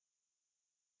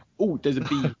Oh, there's a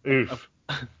bee. Oof.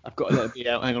 I've got to let a bee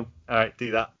out. Hang on. All right,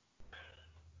 do that.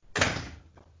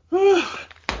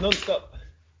 Non-stop.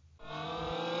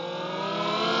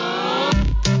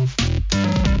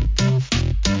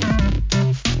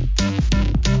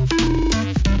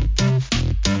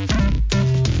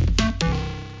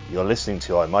 You're listening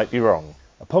to I Might Be Wrong,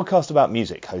 a podcast about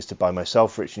music hosted by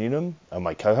myself, Rich Newnham, and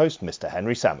my co-host, Mr.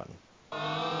 Henry Salmon.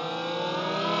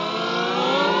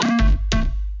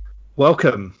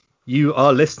 Welcome. You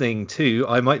are listening to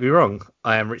I Might Be Wrong.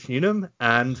 I am Rich Newnham,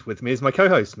 and with me is my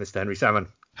co-host, Mr. Henry Salmon.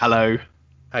 Hello.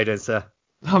 How you doing, sir?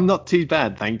 I'm not too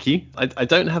bad, thank you. I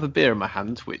don't have a beer in my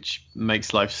hand, which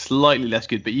makes life slightly less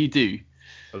good, but you do.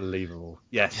 Unbelievable.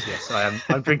 Yes, I am.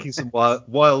 I'm drinking some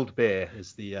wild beer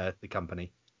as the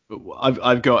company.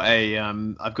 I've got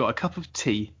a cup of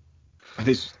tea.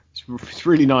 It's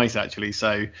really nice actually.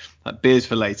 So beer's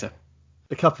for later.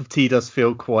 The cup of tea does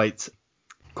feel quite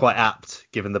apt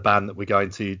given the band that we're going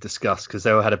to discuss, because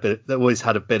they always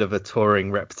had a bit of a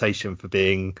touring reputation for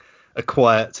being a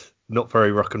quiet, not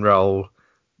very rock and roll,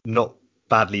 not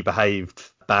badly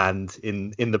behaved band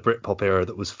in the Britpop era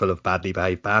that was full of badly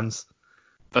behaved bands.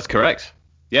 That's correct.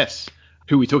 Yes.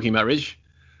 Who are we talking about, Rich?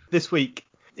 This week,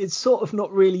 it's sort of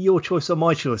not really your choice or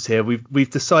my choice here. We've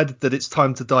decided that it's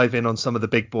time to dive in on some of the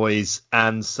big boys,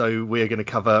 and so we're going to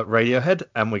cover Radiohead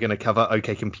and we're going to cover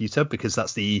OK Computer, because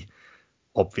that's the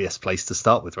obvious place to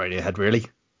start with Radiohead, really.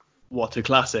 What a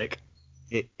classic.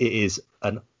 It is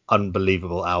an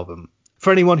unbelievable album.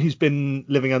 For anyone who's been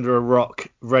living under a rock,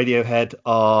 Radiohead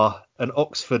are an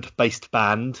Oxford-based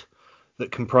band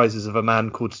that comprises of a man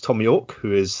called Tom York,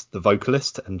 who is the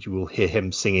vocalist, and you will hear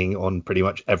him singing on pretty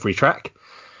much every track.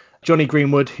 Jonny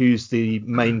Greenwood, who's the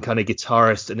main kind of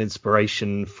guitarist and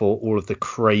inspiration for all of the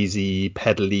crazy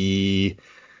pedally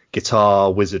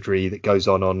guitar wizardry that goes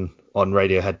on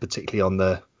Radiohead, particularly on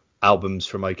the albums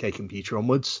from OK Computer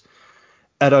onwards.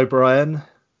 Ed O'Brien,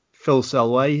 Phil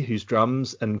Selway, who's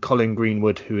drums, and Colin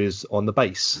Greenwood, who is on the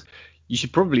bass. You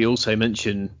should probably also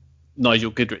mention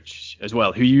Nigel Goodrich as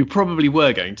well, who you probably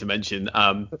were going to mention,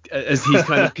 as he's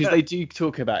kind of, because they do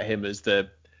talk about him as the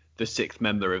sixth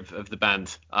member of the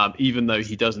band, even though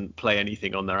he doesn't play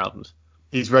anything on their albums.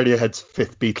 He's Radiohead's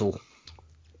fifth Beatle.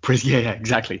 Yeah,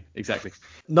 exactly.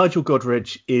 Nigel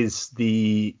Godrich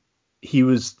he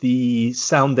was the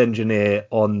sound engineer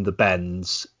on the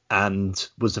Bends and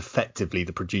was effectively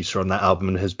the producer on that album,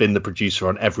 and has been the producer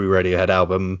on every Radiohead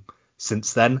album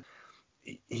since then.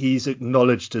 He's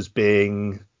acknowledged as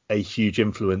being a huge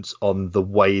influence on the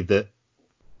way that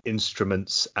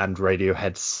instruments and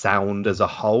Radiohead sound as a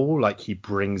whole. Like, he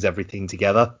brings everything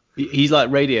together. He's like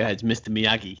Radiohead's Mr.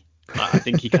 Miyagi. I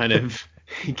think he kind of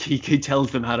he tells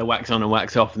them how to wax on and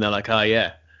wax off, and they're like, oh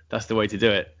yeah, that's the way to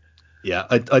do it. Yeah,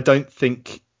 I don't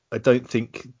think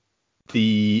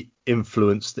the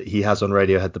influence that he has on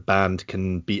Radiohead, the band,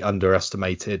 can be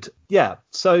underestimated. Yeah,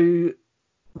 so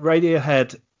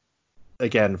Radiohead,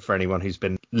 again, for anyone who's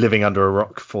been living under a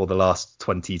rock for the last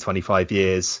 20-25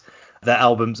 years, their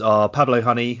albums are Pablo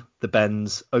Honey, The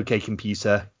Bends, OK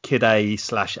Computer, Kid A /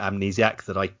 Amnesiac,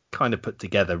 that I kind of put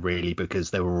together really because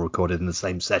they were recorded in the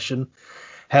same session,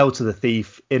 Hail to the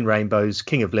Thief, In Rainbows,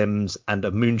 King of Limbs, and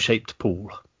A Moon-Shaped Pool.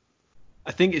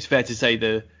 I think it's fair to say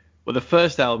the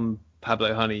first album,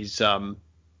 Pablo Honey's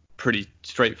pretty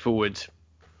straightforward,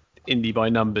 indie by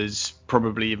numbers,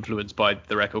 probably influenced by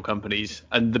the record companies,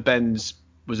 and The Bends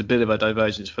was a bit of a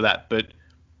divergence for that, but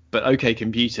OK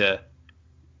Computer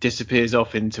disappears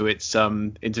off into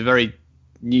very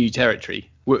new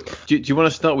territory. Do you want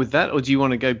to start with that, or do you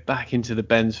want to go back into The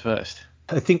Bends first?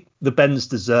 I think The Bends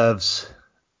deserves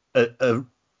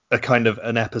a kind of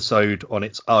an episode on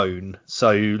its own,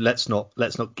 so let's not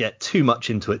get too much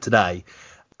into it today.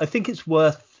 I think it's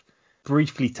worth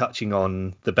briefly touching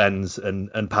on The Bends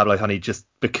and Pablo Honey, just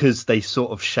because they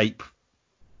sort of shape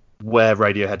where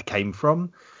Radiohead came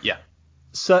from. Yeah.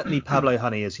 Certainly Pablo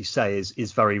Honey, as you say,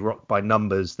 is very rock by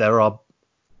numbers. There are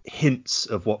hints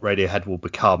of what Radiohead will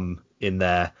become in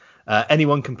there.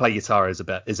 Anyone Can Play Guitar is a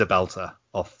belter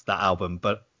off that album,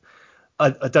 but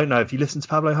I don't know. Have you listened to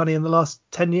Pablo Honey in the last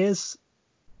 10 years?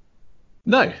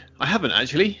 No, I haven't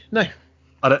actually. No.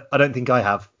 I don't think I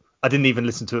have. I didn't even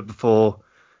listen to it before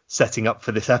setting up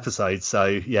for this episode. So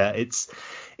yeah, it's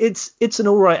an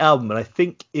all right album, and I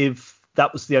think if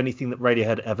that was the only thing that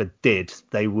Radiohead ever did,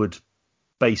 they would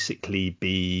basically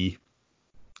be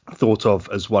thought of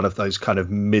as one of those kind of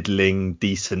middling,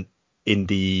 decent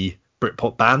indie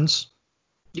Britpop bands.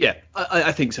 Yeah,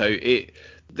 I think so.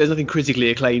 There's nothing critically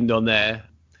acclaimed on there.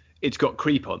 It's got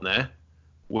Creep on there,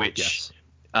 which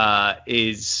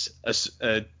is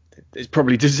it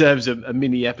probably deserves a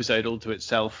mini episode all to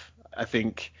itself. I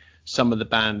think some of the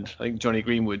band, I think Johnny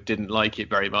Greenwood, didn't like it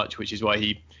very much, which is why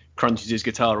he crunches his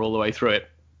guitar all the way through it.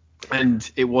 And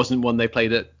it wasn't one they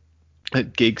played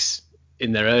at gigs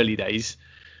in their early days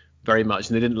very much,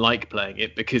 and they didn't like playing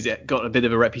it because it got a bit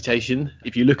of a reputation.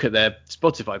 If you look at their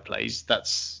Spotify plays,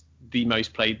 that's the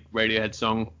most played Radiohead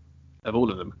song of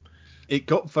all of them. It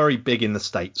got very big in the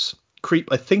States. Creep,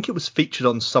 I think it was featured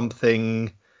on some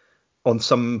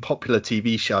popular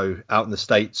TV show out in the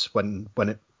States when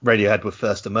Radiohead were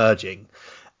first emerging,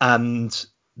 and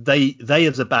they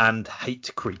as a band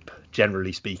hate Creep,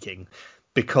 generally speaking,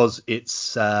 because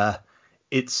it's a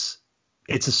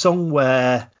song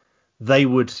where they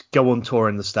would go on tour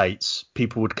in the States,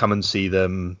 people would come and see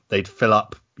them, they'd fill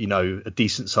up, a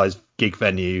decent sized gig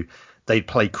venue, they'd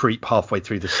play Creep halfway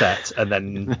through the set, and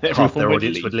then half their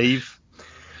audience would leave.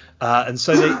 And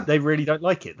so they really don't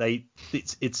like it.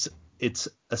 It's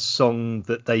a song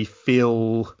that they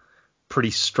feel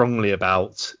pretty strongly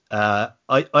about. I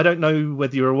don't know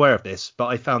whether you're aware of this, but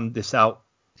I found this out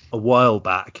a while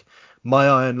back. My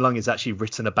Iron Lung is actually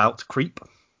written about Creep.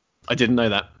 I didn't know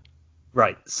that.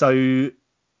 Right. So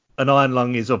an iron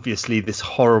lung is obviously this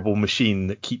horrible machine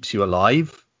that keeps you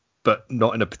alive, but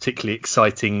not in a particularly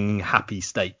exciting, happy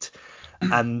state.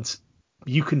 And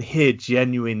you can hear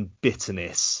genuine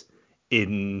bitterness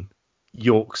in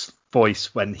York's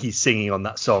voice when he's singing on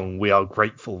that song, "We Are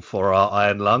Grateful for Our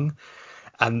Iron Lung."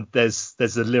 And there's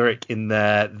a lyric in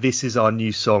there, "This is our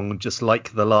new song, just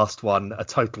like the last one, a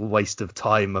total waste of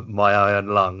time, my iron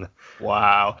lung."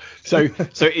 Wow. So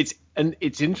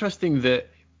it's interesting that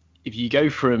if you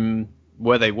go from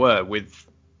where they were with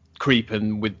Creep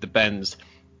and with the Bends,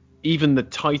 even the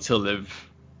title of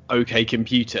OK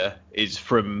Computer is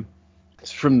from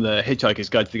the Hitchhiker's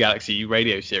Guide to the Galaxy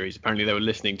radio series. Apparently they were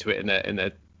listening to it in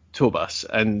a tour bus,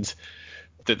 and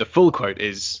the full quote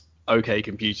is, "OK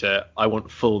Computer, I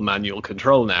want full manual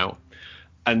control now."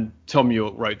 And Tom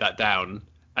York wrote that down,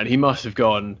 and he must have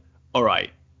gone, "All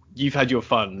right, you've had your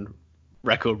fun,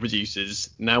 record producers.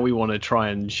 Now we want to try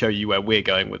and show you where we're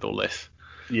going with all this."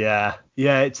 Yeah,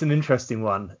 it's an interesting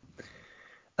one.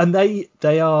 And they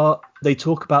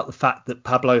talk about the fact that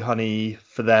Pablo Honey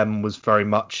for them was very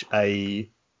much they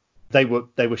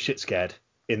were shit scared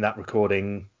in that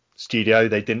recording studio.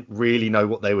 They didn't really know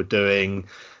what they were doing.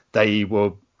 They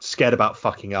were scared about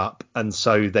fucking up, and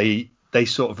so they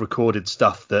sort of recorded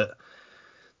stuff that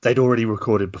they'd already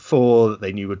recorded before, that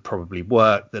they knew would probably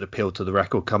work, that appealed to the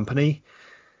record company.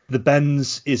 The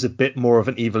Bends is a bit more of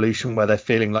an evolution where they're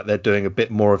feeling like they're doing a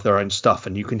bit more of their own stuff,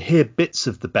 and you can hear bits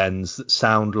of the Bends that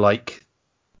sound like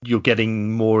you're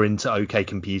getting more into OK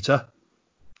Computer.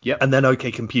 Yep. And then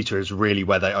OK Computer is really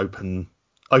where they open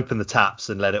the taps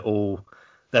and let it all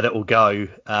go,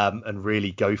 and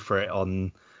really go for it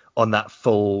on that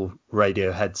full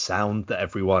Radiohead sound that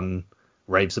everyone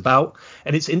raves about.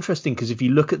 And it's interesting because if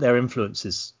you look at their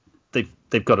influences,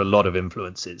 they've got a lot of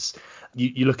influences.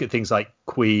 You look at things like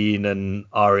Queen and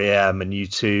R.E.M. and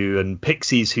U2 and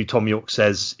Pixies, who Tom York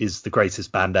says is the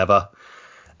greatest band ever,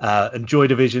 and Joy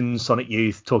Division, Sonic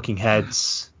Youth, Talking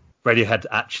Heads. Radiohead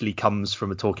actually comes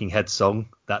from a Talking Heads song.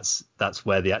 That's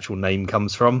where the actual name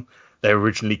comes from. They were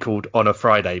originally called On a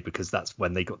Friday because that's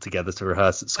when they got together to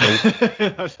rehearse at school.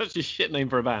 That's such a shit name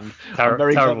for a band.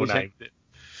 Terrible name.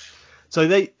 So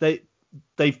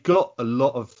they've got a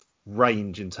lot of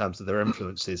range in terms of their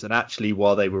influences, and actually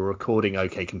while they were recording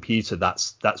OK Computer,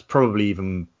 that's probably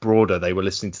even broader. They were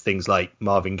listening to things like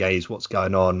Marvin Gaye's What's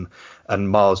Going On and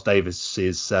Miles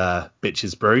Davis's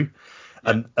Bitches Brew.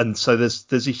 Yeah. And so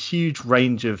there's a huge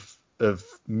range of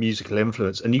musical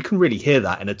influence, and you can really hear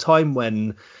that in a time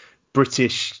when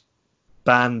British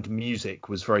band music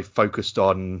was very focused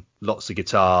on lots of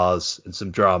guitars and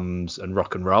some drums and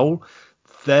rock and roll.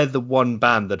 They're the one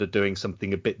band that are doing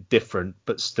something a bit different,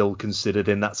 but still considered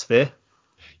in that sphere.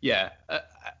 Yeah.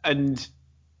 And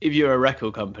if you're a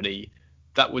record company,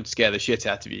 that would scare the shit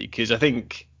out of you. Because I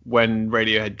think when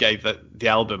Radiohead gave the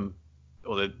album,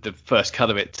 or the first cut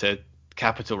of it, to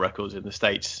Capitol Records in the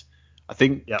States, I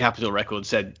think Capitol Records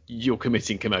said, "You're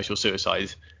committing commercial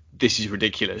suicide. This is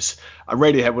ridiculous." And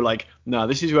Radiohead were like, "No,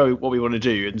 this is what we want to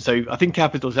do." And so I think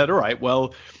Capitol said, "All right,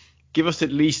 well, give us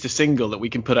at least a single that we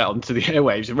can put out onto the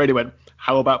airwaves." And Radio went,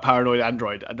 "How about Paranoid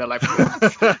Android?" And they're like,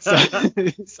 "What?"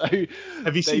 so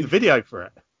have you seen the video for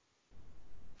it?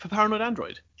 For Paranoid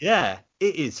Android? Yeah,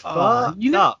 it is fucked up.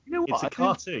 You know what? It's a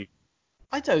cartoon.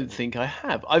 I don't think I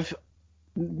have. I've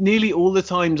nearly all the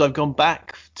times I've gone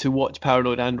back to watch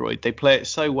Paranoid Android, they play it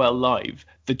so well live.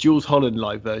 The Jules Holland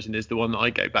live version is the one that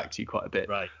I go back to quite a bit.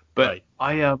 Right. But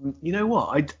I you know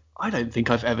what? I don't think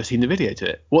I've ever seen the video to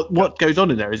it. What goes on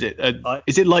in there? Is it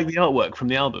like the artwork from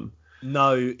the album?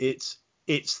 No, it's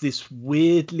it's this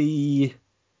weirdly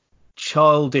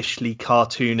childishly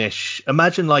cartoonish.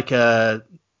 Imagine like a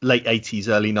late 80s,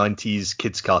 early 90s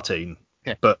kids cartoon,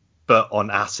 Okay. but on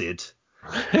acid.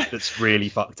 That's really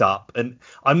fucked up. And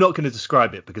I'm not going to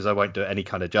describe it because I won't do it any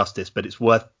kind of justice, but it's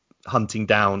worth hunting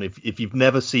down. If you've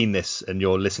never seen this and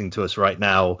you're listening to us right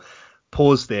now,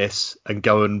 pause this and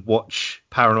go and watch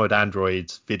Paranoid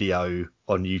Android's video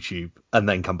on YouTube and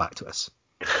then come back to us.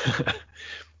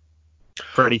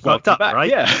 Pretty fucked up, back, right?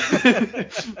 Yeah.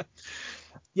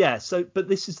 Yeah. So, but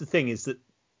this is the thing, is that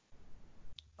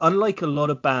unlike a lot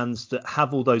of bands that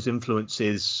have all those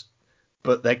influences,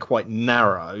 but they're quite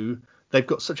narrow, they've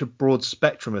got such a broad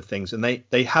spectrum of things, and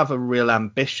they have a real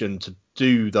ambition to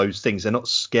do those things. They're not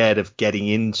scared of getting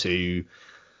into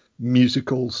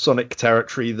musical sonic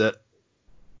territory that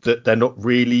they're not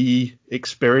really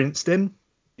experienced in.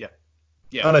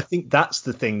 Yeah. And I think that's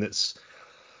the thing that's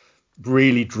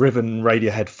really driven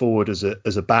Radiohead forward as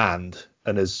a band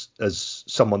and as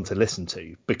someone to listen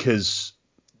to, because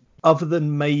other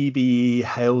than maybe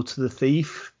Hail to the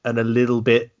Thief and a little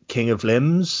bit King of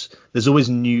Limbs, there's always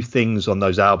new things on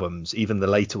those albums, even the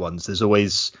later ones. There's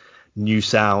always new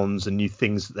sounds and new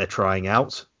things that they're trying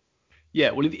out.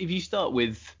 Yeah, well, if you start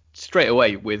with straight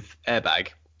away with Airbag,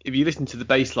 if you listen to the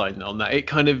bass line on that,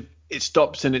 it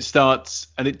stops and it starts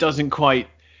and it doesn't quite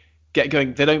get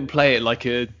going. They don't play it like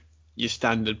your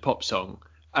standard pop song,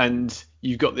 and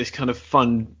you've got this kind of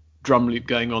fun drum loop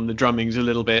going on. The drumming's a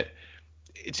little bit,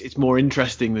 it's more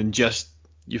interesting than just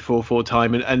your 4/4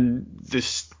 time and the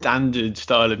standard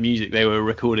style of music they were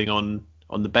recording on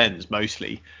the Bends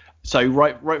mostly. So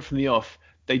right from the off,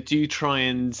 they do try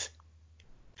and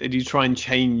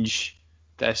change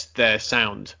their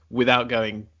sound without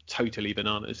going totally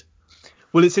bananas.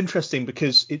 Well, it's interesting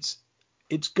because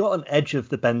it's got an edge of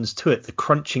the Bends to it. The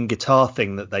crunching guitar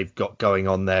thing that they've got going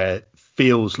on there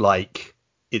feels like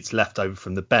it's left over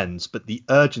from the Bends, but the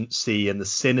urgency and the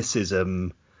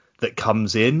cynicism that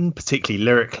comes in, particularly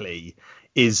lyrically,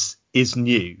 is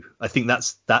new. I think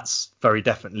that's very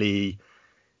definitely,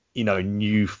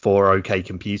 new for OK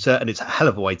Computer, and it's a hell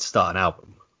of a way to start an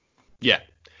album. Yeah,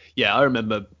 I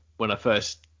remember when I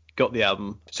first got the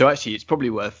album. So actually, it's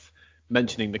probably worth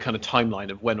mentioning the kind of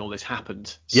timeline of when all this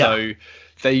happened. Yeah. So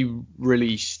they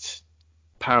released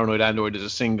Paranoid Android as a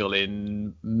single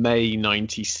in May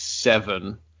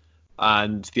 97,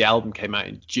 and the album came out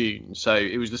in June. So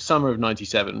it was the summer of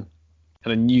 97,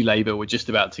 and a new label were just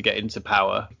about to get into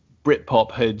power.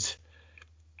 Britpop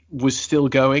was still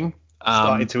going.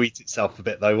 Starting to eat itself a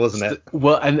bit though, wasn't it?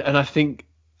 Well, and I think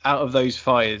out of those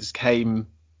fires came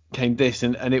this,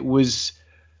 and it was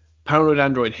Paranoid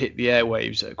Android hit the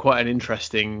airwaves at quite an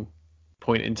interesting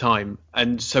point in time.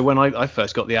 And so when I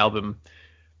first got the album,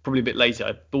 probably a bit later,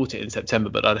 I bought it in September,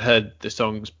 but I'd heard the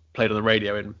songs played on the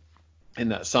radio in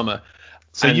that summer.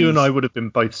 So you and I would have been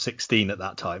both 16 at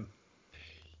that time.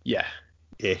 Yeah.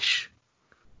 Ish.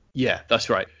 Yeah, that's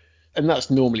right. And that's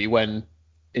normally when,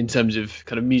 in terms of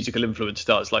kind of musical influence,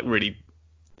 starts like really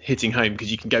hitting home,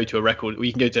 because you can go to a record, or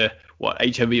you can go to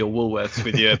HMV or Woolworths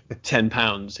with your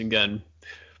 £10 and go and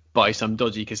buy some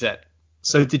dodgy cassette.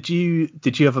 So did you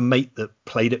have a mate that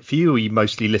played it for you, or were you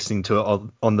mostly listening to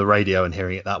it on the radio and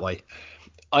hearing it that way?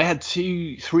 I had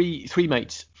three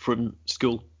mates from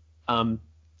school,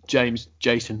 James,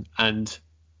 Jason, and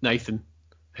Nathan,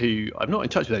 who I'm not in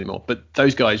touch with anymore, but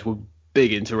those guys were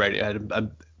big into Radiohead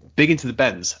and big into the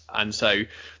Bends, and so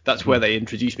that's where they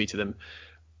introduced me to them.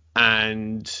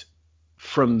 And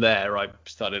from there, I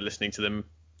started listening to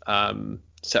them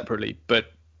separately.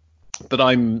 But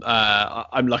I'm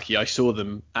lucky. I saw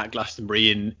them at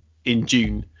Glastonbury in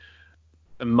June,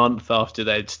 a month after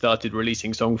they'd started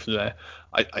releasing songs from there.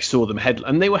 I saw them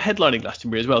and they were headlining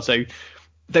Glastonbury as well. So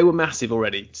they were massive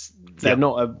already. They're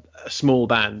not a small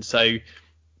band. So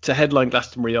to headline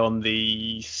Glastonbury on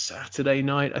the Saturday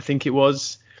night, I think it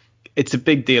was, it's a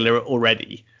big deal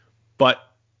already. But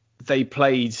they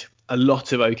played a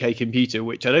lot of OK Computer,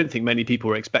 which I don't think many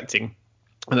people were expecting,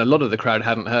 and a lot of the crowd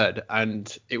hadn't heard,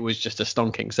 and it was just a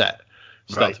stonking set,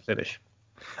 start to finish.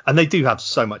 And they do have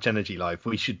so much energy live.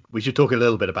 We should talk a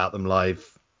little bit about them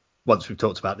live once we've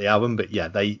talked about the album. But yeah,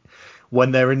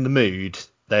 when they're in the mood,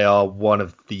 they are one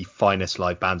of the finest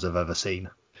live bands I've ever seen.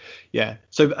 Yeah.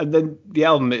 So, and then the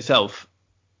album itself,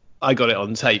 I got it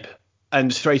on tape,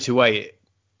 and straight away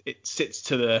it sits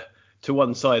to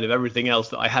one side of everything else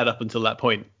that I had up until that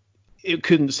point. It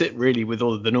couldn't sit really with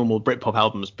all of the normal Britpop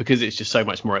albums because it's just so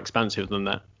much more expansive than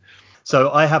that.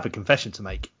 So I have a confession to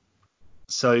make.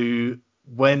 So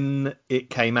when it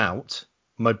came out,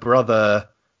 my brother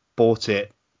bought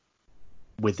it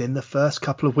within the first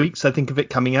couple of weeks, I think, of it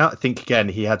coming out. I think, again,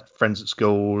 he had friends at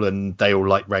school and they all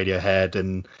liked Radiohead,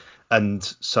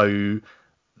 and so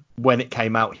when it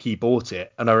came out, he bought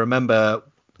it. And I remember,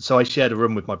 so I shared a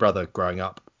room with my brother growing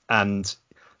up, and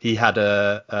he had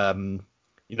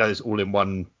those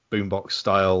all-in-one boombox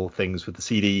style things with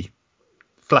the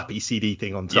flappy CD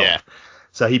thing on top. Yeah.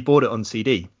 So he bought it on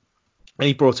CD, and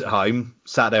he brought it home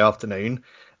Saturday afternoon,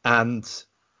 and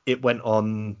it went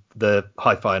on the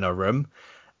hi-fi in our room,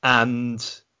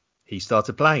 and he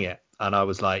started playing it, and I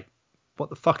was like, what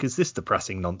the fuck is this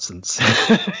depressing nonsense?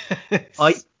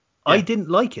 I didn't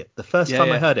like it. The first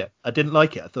time I heard it, I didn't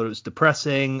like it. I thought it was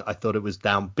depressing. I thought it was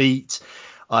downbeat.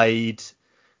 I'd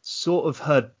sort of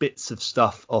heard bits of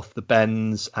stuff off the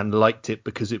bends and liked it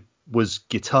because it was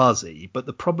guitarsy. But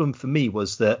the problem for me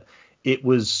was that it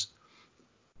was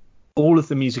all of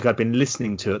the music I'd been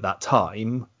listening to at that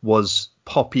time was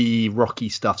poppy, rocky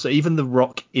stuff. So even the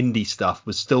rock indie stuff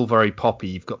was still very poppy.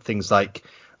 You've got things like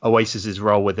Oasis's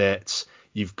Roll With It.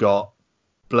 You've got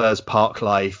Blur's Park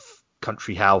Life,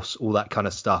 Country House, all that kind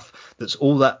of stuff. That's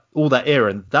all that era,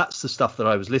 and that's the stuff that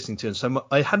I was listening to. And so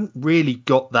I hadn't really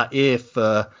got that ear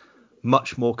for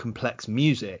much more complex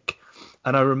music.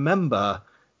 And I remember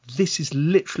this is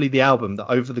literally the album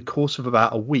that over the course of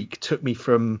about a week took me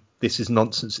from this is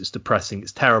nonsense, it's depressing,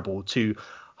 it's terrible, to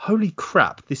holy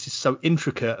crap, this is so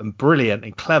intricate and brilliant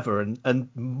and clever and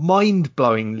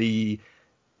mind-blowingly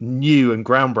new and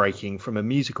groundbreaking from a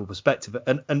musical perspective.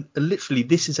 And literally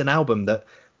this is an album that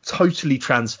totally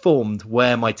transformed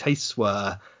where my tastes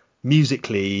were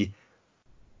musically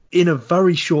in a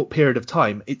very short period of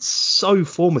time. It's so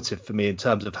formative for me in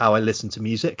terms of how I listen to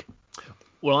music.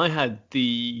 Well, I had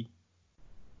the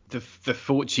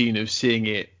fortune of seeing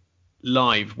it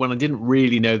live when I didn't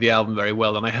really know the album very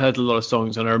well, and I heard a lot of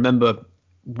songs, and I remember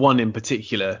one in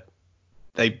particular.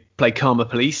 They play Karma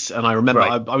Police, and I remember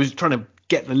I was trying to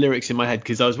get the lyrics in my head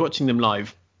because I was watching them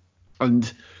live,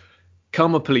 and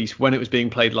Karma Police, when it was being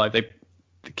played live, the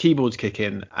keyboards kick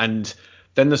in, and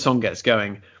then the song gets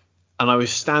going, and I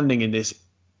was standing in this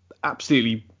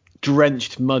absolutely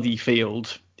drenched, muddy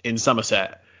field in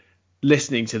Somerset,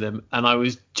 listening to them, and I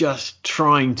was just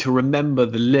trying to remember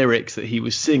the lyrics that he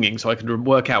was singing so I could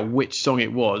work out which song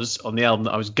it was on the album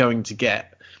that I was going to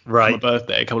get for my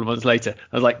birthday a couple of months later.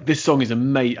 I was like, this song is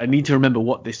amazing. I need to remember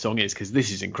what this song is because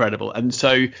this is incredible. And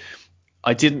so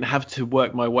I didn't have to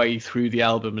work my way through the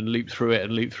album and loop through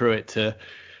it to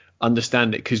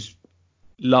understand it, because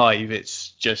live it's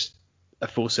just a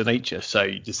force of nature. So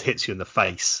it just hits you in the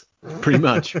face. Pretty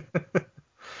much.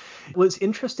 Well, it's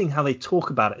interesting how they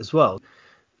talk about it as well.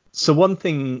 So one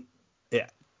thing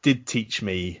it did teach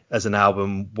me as an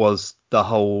album was the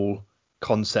whole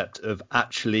concept of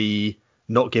actually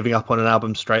not giving up on an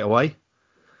album straight away.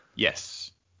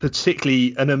 Yes.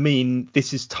 Particularly, and I mean,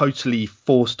 this is totally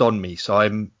forced on me. So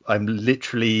I'm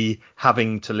literally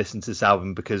having to listen to this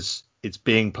album because it's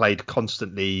being played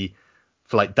constantly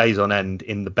for like days on end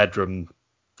in the bedroom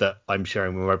that I'm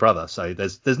sharing with my brother. So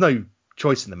there's no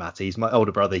choice in the matter. He's my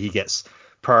older brother. He gets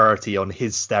priority on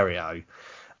his stereo.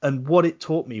 And what it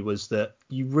taught me was that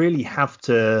you really have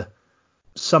to,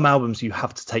 some albums you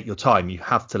have to take your time. You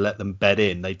have to let them bed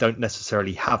in. They don't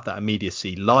necessarily have that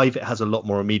immediacy. Live, it has a lot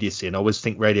more immediacy. And I always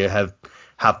think Radiohead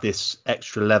have this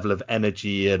extra level of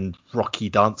energy and rocky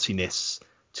danciness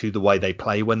to the way they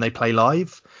play when they play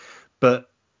live.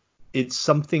 But it's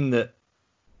something that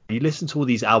you listen to all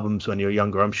these albums when you're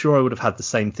younger. I'm sure I would have had the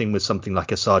same thing with something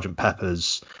like a Sgt.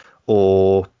 Pepper's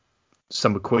or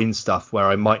some of Queen's stuff, where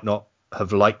I might not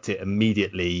have liked it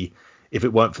immediately if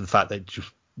it weren't for the fact that it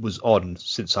just was on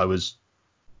since I was,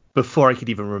 before I could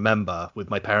even remember, with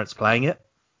my parents playing it.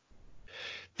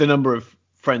 The number of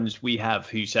friends we have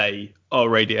who say, oh,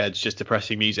 Radiohead's just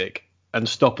depressing music, and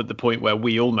stop at the point where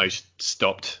we almost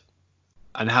stopped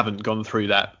and haven't gone through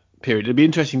that period. It'd be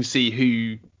interesting to see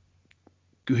who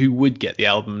would get the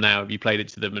album now if you played it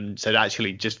to them and said,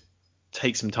 actually, just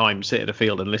take some time, sit in a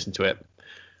field and listen to it.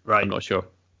 Right. I'm not sure.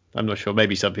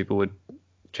 Maybe some people would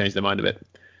change their mind a bit.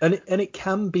 And it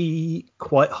can be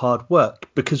quite hard work,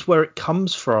 because where it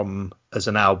comes from as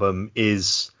an album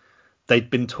is they'd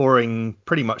been touring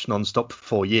pretty much nonstop for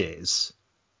 4 years.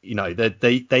 You know,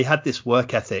 they had this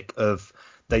work ethic of,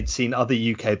 they'd seen other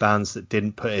UK bands that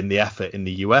didn't put in the effort in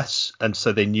the US, and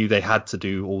so they knew they had to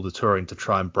do all the touring to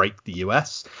try and break the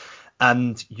US.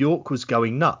 And York was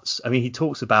going nuts. I mean, he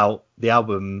talks about the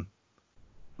album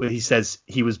where he says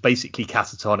he was basically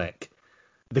catatonic.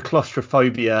 The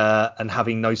claustrophobia and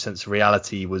having no sense of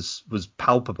reality was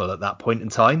palpable at that point in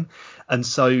time. And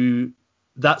so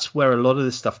that's where a lot of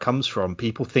this stuff comes from.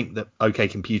 People think that OK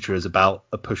Computer is about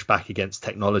a pushback against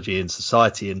technology in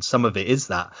society, and some of it is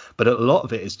that, but a lot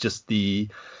of it is just the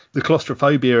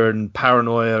claustrophobia and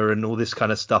paranoia and all this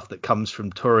kind of stuff that comes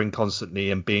from touring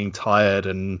constantly and being tired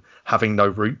and having no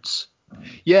roots.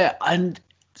 Yeah, and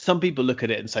some people look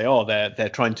at it and say, oh, they're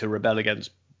trying to rebel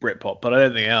against Britpop, but I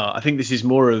don't think they are. I think this is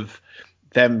more of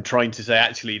them trying to say,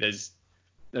 actually, there's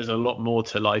a lot more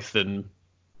to life than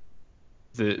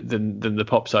the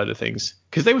pop side of things,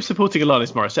 because they were supporting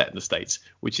Alanis Morissette in the States,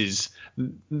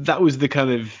 that was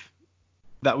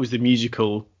the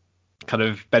musical kind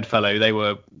of bedfellow they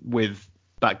were with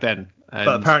back then.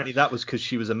 But apparently that was because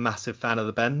she was a massive fan of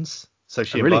the Bends, so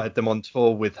she really? invited them on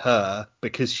tour with her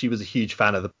because she was a huge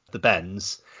fan of the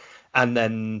Bends, and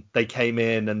then they came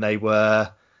in and they were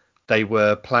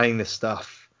playing this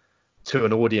stuff to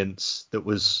an audience that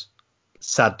was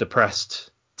sad, depressed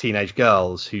teenage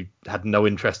girls who had no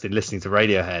interest in listening to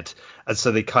Radiohead, and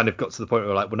so they kind of got to the point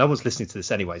where like, well, no one's listening to this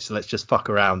anyway, so let's just fuck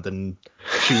around and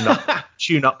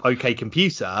tune up OK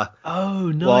Computer. Oh,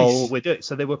 nice. While we're doing,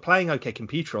 so they were playing OK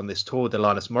Computer on this tour with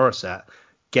Alanis Morissette,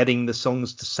 getting the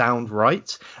songs to sound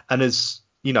right. And as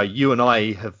you know, you and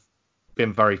I have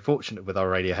been very fortunate with our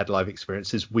Radiohead live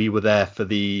experiences. We were there for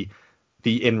the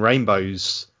In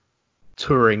Rainbows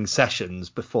touring sessions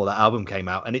before that album came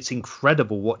out, and it's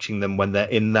incredible watching them when they're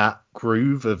in that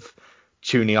groove of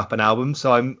tuning up an album.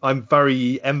 So I'm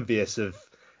very envious of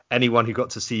anyone who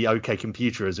got to see OK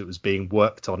Computer as it was being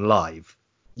worked on live.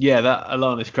 Yeah, that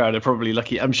Alanis crowd are probably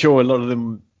lucky. I'm sure a lot of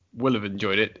them will have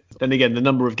enjoyed it. Then again, the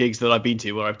number of gigs that I've been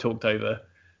to where I've talked over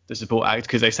the support act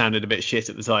because they sounded a bit shit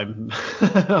at the time.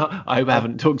 I hope I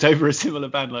haven't talked over a similar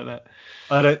band like that.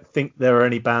 I don't think there are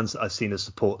any bands that I've seen as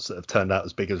supports that have turned out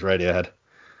as big as Radiohead.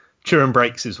 Turin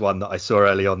Brakes is one that I saw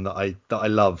early on that I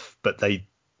love, but they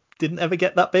didn't ever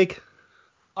get that big.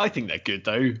 I think they're good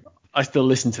though. I still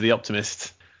listen to The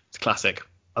Optimist. It's classic.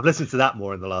 I've listened to that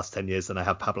more in the last 10 years than I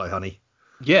have Pablo Honey.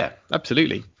 Yeah,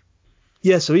 absolutely.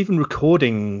 Yeah, so even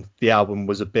recording the album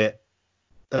was a bit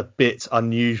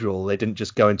unusual. They didn't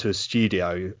just go into a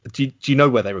studio. Do you know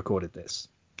where they recorded this?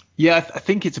 Yeah, I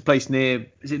think it's a place near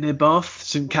Bath,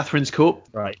 St Catherine's Court,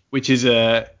 right? Which is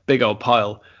a big old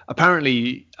pile.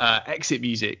 Apparently, Exit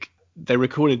Music, they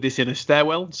recorded this in a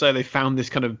stairwell, so they found this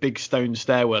kind of big stone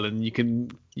stairwell, and you can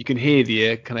hear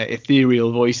the kind of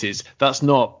ethereal voices. That's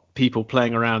not people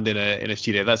playing around in a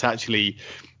studio. That's actually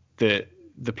the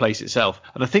place itself.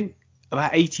 And I think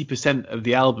about 80% of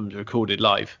the album's recorded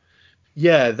live.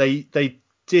 Yeah, they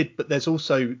did, but there's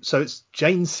also, so it's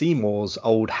Jane Seymour's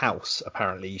old house.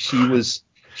 Apparently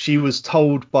she was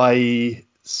told by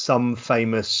some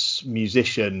famous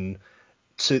musician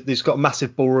there's got a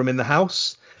massive ballroom in the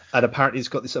house, and apparently it's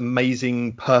got this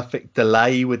amazing perfect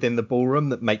delay within the ballroom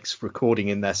that makes recording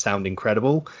in there sound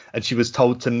incredible, and she was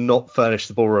told to not furnish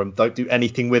the ballroom, don't do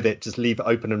anything with it, just leave it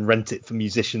open and rent it for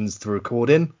musicians to record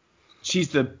in. She's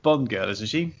the Bond girl, isn't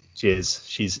she? She is.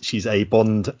 She's a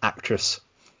Bond actress.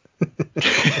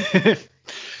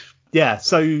 Yeah,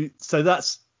 so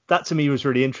that to me was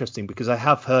really interesting, because I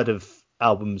have heard of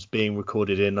albums being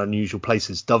recorded in unusual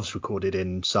places. Dove's recorded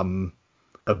in some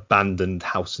abandoned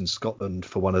house in Scotland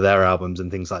for one of their albums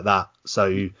and things like that.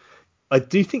 So I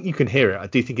do think you can hear it. I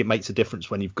do think it makes a difference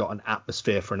when you've got an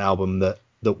atmosphere for an album that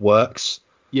works.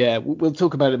 Yeah, we'll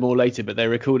talk about it more later, but they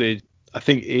recorded, I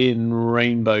think, in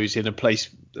Rainbows in a place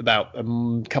about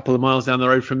a couple of miles down the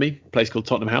road from me, a place called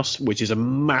Tottenham House, which is a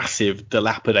massive,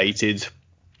 dilapidated,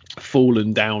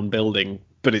 fallen down building,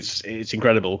 but it's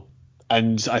incredible.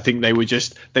 And I think they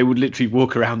would literally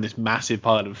walk around this massive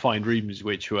pile and find rooms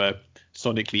which were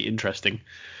sonically interesting.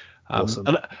 Awesome.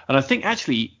 And I think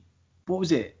actually, what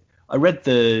was it? I read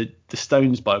the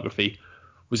Stones biography.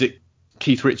 Was it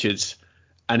Keith Richards?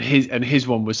 And his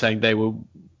one was saying they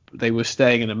were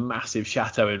staying in a massive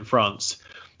chateau in France.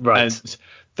 Right. And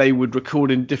they would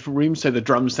record in different rooms, so the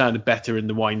drums sounded better in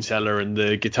the wine cellar and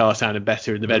the guitar sounded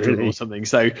better in the bedroom. Really? Or something.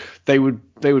 So they would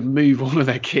move all of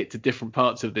their kit to different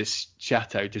parts of this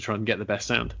chateau to try and get the best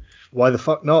sound. Why the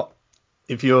fuck not?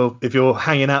 If you're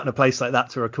hanging out in a place like that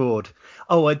to record.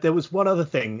 Oh, there was one other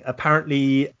thing.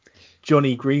 Apparently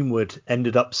Johnny Greenwood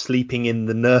ended up sleeping in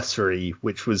the nursery,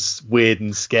 which was weird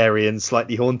and scary and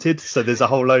slightly haunted. So there's a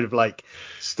whole load of like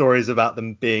stories about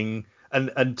them being,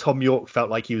 and Tom York felt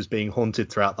like he was being haunted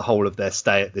throughout the whole of their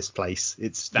stay at this place.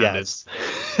 It's standards.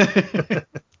 Yeah,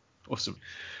 Awesome.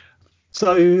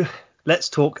 So let's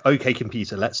talk OK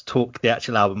Computer. Let's talk the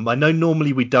actual album. I know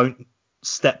normally we don't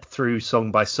step through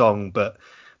song by song, but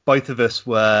both of us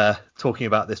were talking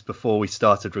about this before we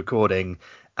started recording,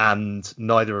 and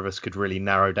neither of us could really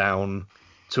narrow down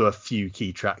to a few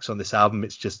key tracks on this album.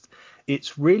 It's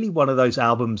it's really one of those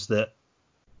albums that,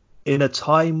 in a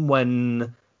time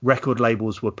when record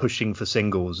labels were pushing for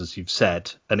singles, as you've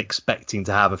said, and expecting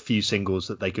to have a few singles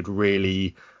that they could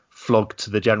really flog to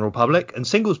the general public, and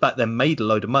singles back then made a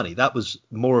load of money. That was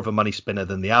more of a money spinner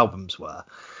than the albums were.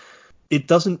 It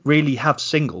doesn't really have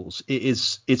singles.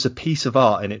 It's a piece of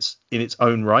art in its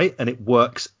own right, and it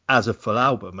works as a full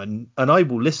album. And I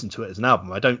will listen to it as an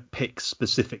album. I don't pick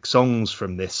specific songs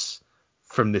from this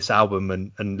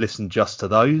album and listen just to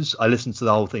those. I listen to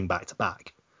the whole thing back to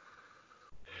back.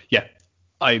 Yeah,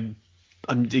 I'm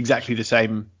exactly the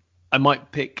same. I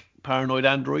might pick Paranoid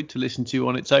Android to listen to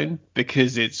on its own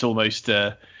because it's almost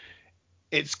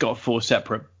it's got 4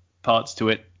 separate parts to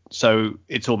it. So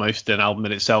it's almost an album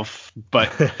in itself,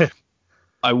 but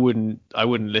I wouldn't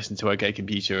listen to OK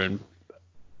Computer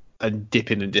and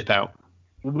dip in and dip out.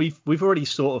 We've already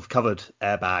sort of covered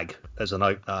Airbag as an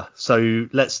opener, so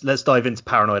let's dive into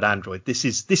Paranoid Android. This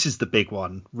is the big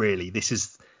one, really.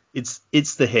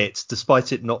 It's the hit,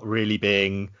 despite it not really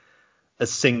being a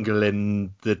single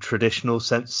in the traditional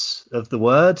sense of the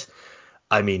word.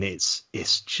 I mean, it's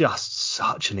just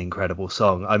such an incredible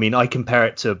song. I mean, I compare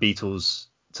it to the Beatles'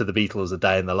 A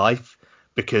Day in the Life,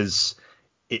 because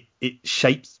it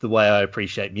shapes the way I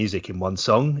appreciate music in one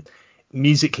song.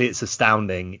 Musically, it's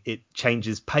astounding. It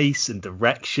changes pace and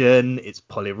direction. It's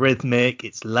polyrhythmic.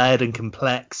 It's layered and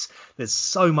complex. There's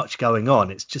so much going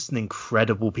on. It's just an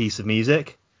incredible piece of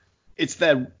music. It's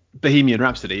their Bohemian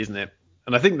Rhapsody, isn't it?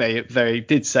 And I think they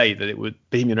did say that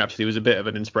Bohemian Rhapsody was a bit of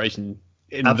an inspiration.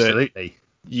 Absolutely.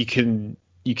 That you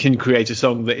can create a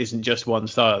song that isn't just one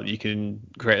style. You can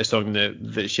create a song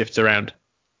that shifts around.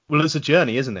 Well, it's a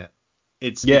journey, isn't it?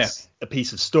 It's a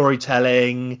piece of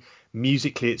storytelling.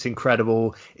 Musically, it's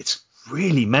incredible. It's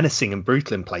really menacing and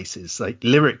brutal in places, like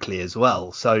lyrically as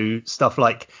well. So stuff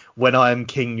like, when I am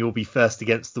king, you'll be first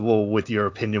against the wall with your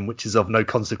opinion, which is of no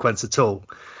consequence at all.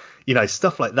 You know,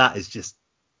 stuff like that is just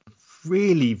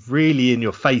really, really in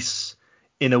your face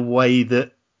in a way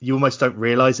that you almost don't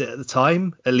realize it at the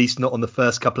time, at least not on the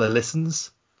first couple of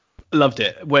listens. Loved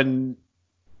it. When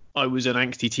I was an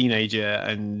angsty teenager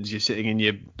and you're sitting in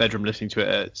your bedroom listening to it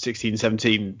at 16,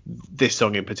 17, this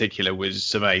song in particular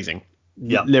was amazing.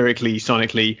 Yeah. Lyrically,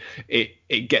 sonically,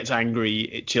 it gets angry,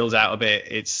 it chills out a bit,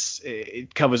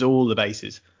 it covers all the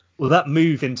bases. Well, that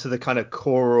move into the kind of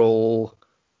choral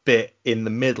bit in the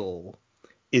middle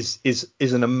is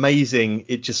an amazing,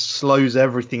 it just slows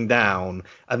everything down,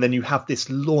 and then you have this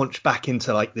launch back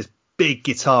into like this big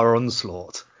guitar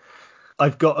onslaught.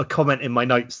 I've got a comment in my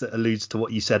notes that alludes to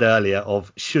what you said earlier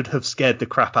of should have scared the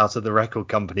crap out of the record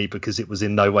company because it was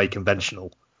in no way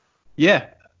conventional. Yeah,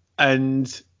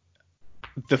 and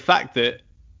the fact that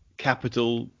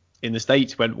Capitol in the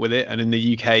States went with it and in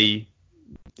the UK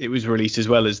it was released as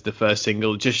well as the first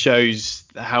single just shows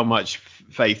how much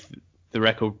faith the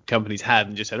record companies had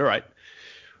and just said, all right,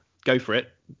 go for it.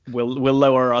 We'll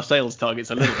lower our sales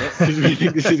targets a little bit because we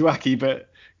think this is wacky, but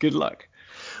good luck.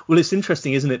 Well, it's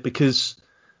interesting, isn't it? Because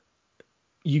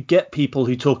you get people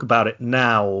who talk about it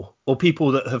now, or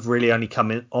people that have really only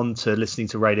come on to listening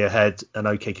to Radiohead and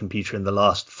OK Computer in the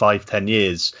last 5-10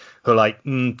 years, who are like,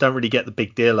 don't really get the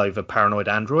big deal over Paranoid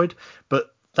Android.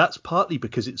 But that's partly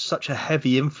because it's such a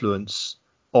heavy influence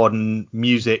on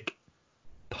music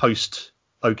post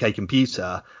OK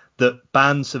Computer that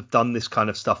bands have done this kind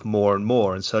of stuff more and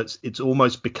more. And so it's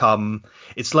almost become,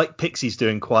 it's like Pixies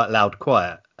doing Quiet Loud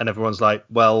Quiet. And everyone's like,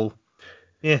 well,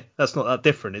 yeah, that's not that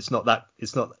different. It's not.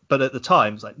 But at the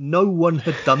time, it's like no one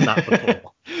had done that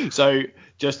before. So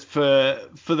just for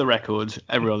the record,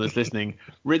 everyone that's listening,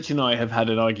 Rich and I have had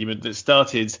an argument that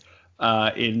started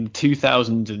in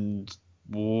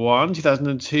 2001,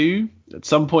 2002, at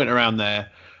some point around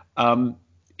there.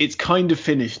 It's kind of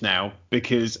finished now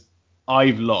because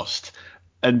I've lost.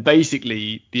 And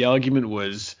basically, the argument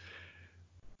was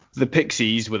the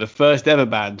Pixies were the first ever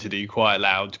band to do Quiet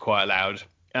Loud.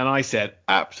 And I said,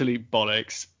 absolute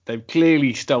bollocks. They've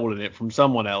clearly stolen it from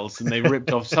someone else and they've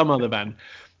ripped off some other band.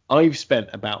 I've spent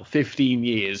about 15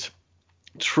 years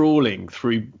trawling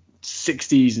through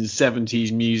 60s and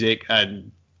 70s music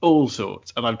and all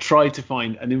sorts. And I've tried to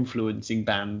find an influencing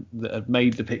band that have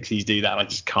made the Pixies do that. I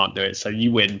just can't do it. So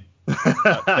you win.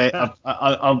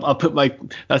 I'll put my,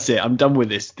 that's it. I'm done with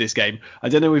this game. I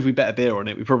don't know if we bet a beer on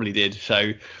it. We probably did.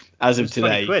 So as of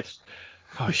today, 20 quid.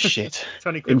 Oh shit!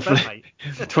 20 quid mate.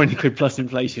 20 quid plus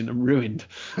inflation. I'm ruined.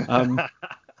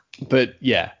 But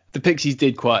yeah, the Pixies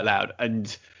did Quiet Loud,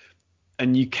 and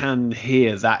you can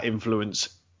hear that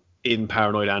influence in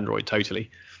Paranoid Android totally.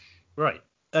 Right.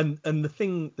 And the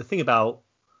thing about,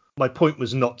 my point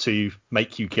was not to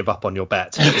make you give up on your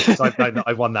bet, because I've known that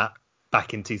I won that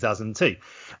back in 2002.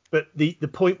 But the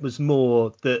point was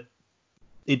more that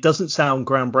it doesn't sound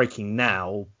groundbreaking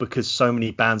now because so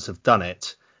many bands have done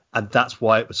it, and that's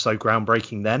why it was so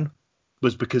groundbreaking then,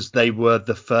 was because they were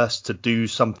the first to do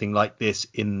something like this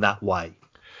in that way.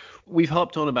 We've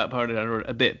harped on about Paranoid Android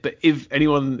a bit, but if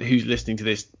anyone who's listening to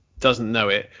this doesn't know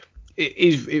it,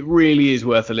 it really is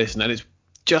worth a listen, and it's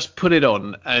just put it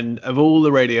on, and of all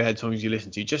the Radiohead songs you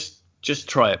listen to, just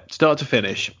try it start to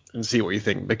finish and see what you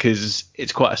think, because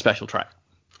it's quite a special track.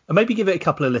 And maybe give it a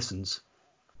couple of listens.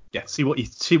 Yeah. See what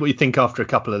you think after a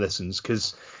couple of listens,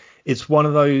 because it's one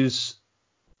of those.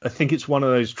 I think it's one of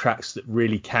those tracks that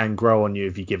really can grow on you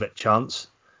if you give it a chance.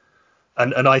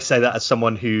 And I say that as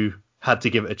someone who had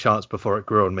to give it a chance before it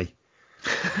grew on me.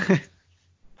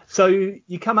 So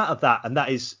you come out of that, and that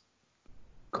is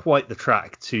quite the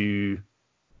track to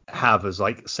have as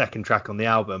like second track on the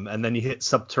album, and then you hit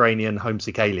Subterranean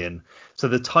Homesick Alien. So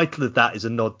the title of that is a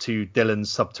nod to Dylan's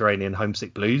Subterranean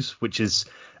Homesick Blues, which is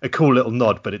a cool little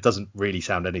nod, but it doesn't really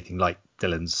sound anything like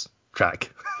Dylan's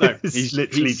track. No, it's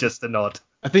literally just a nod.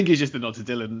 I think it's just a nod to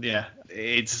Dylan. Yeah,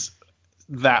 it's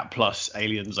that plus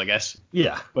Aliens, I guess.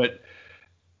 Yeah, but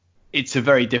it's a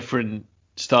very different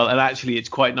style, and actually it's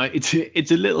quite nice.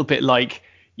 It's a little bit like,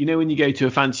 you know, when you go to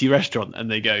a fancy restaurant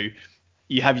and they go,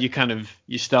 you have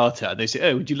your starter, and they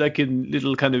say, oh, would you like a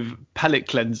little kind of palate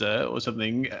cleanser or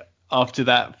something after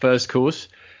that first course?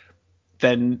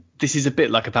 Then this is a bit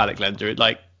like a palate cleanser.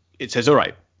 It says, all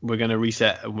right, we're going to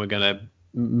reset and we're going to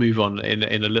move on in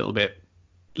a little bit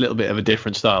of a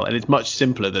different style, and it's much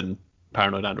simpler than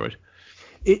Paranoid Android.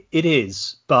 It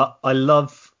is, but I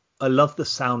love the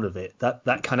sound of it.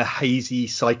 That kind of hazy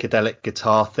psychedelic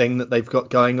guitar thing that they've got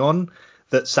going on,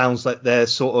 that sounds like they're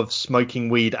sort of smoking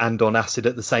weed and on acid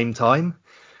at the same time.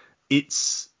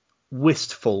 It's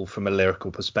wistful from a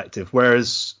lyrical perspective,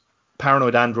 whereas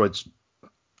Paranoid Android's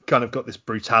kind of got this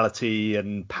brutality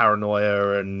and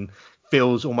paranoia and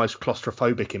feels almost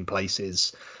claustrophobic in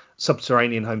places.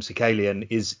 Subterranean Homesick Alien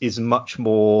is much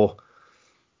more,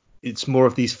 it's more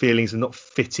of these feelings of not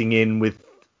fitting in with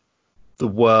the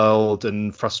world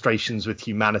and frustrations with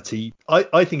humanity.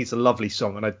 I think it's a lovely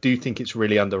song, and I do think it's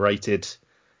really underrated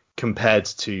compared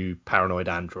to Paranoid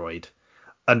Android.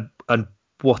 And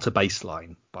what a bass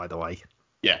line, by the way.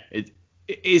 Yeah, it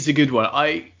is a good one.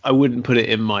 I wouldn't put it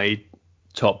in my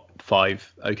top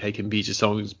 5 OK Computer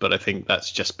songs, but I think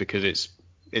that's just because it's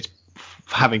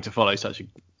having to follow such a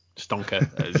stonker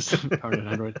as Paranoid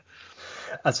Android.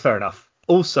 That's fair enough.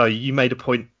 Also, you made a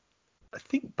point, I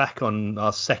think back on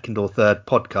our second or third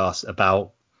podcast,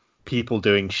 about people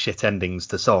doing shit endings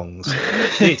to songs.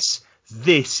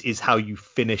 This is how you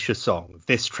finish a song.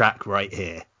 This track right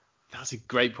here. That's a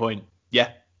great point.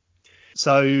 Yeah.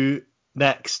 So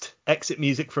next, exit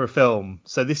music for a film.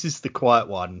 So this is the quiet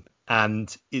one,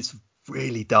 and it's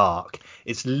really dark.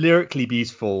 It's lyrically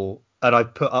beautiful, and I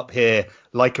put up here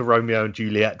like a Romeo and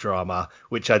Juliet drama,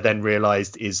 which I then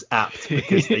realised is apt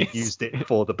because they used it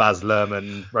for the Baz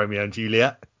Luhrmann Romeo and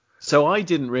Juliet. So I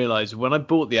didn't realise when I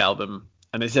bought the album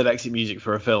and it said exit music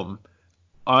for a film,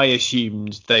 I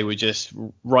assumed they were just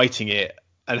writing it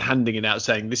and handing it out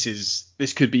saying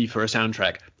this could be for a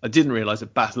soundtrack. I didn't realise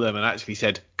that Baz Luhrmann actually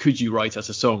said, could you write us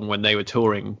a song, when they were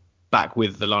touring back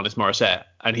with Alanis Morissette,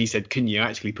 and he said, can you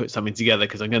actually put something together,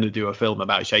 because I'm going to do a film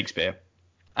about Shakespeare.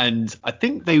 And I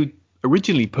think they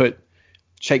originally put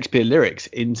Shakespeare lyrics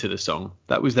into the song.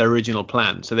 That was their original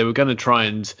plan. So they were going to try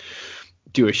and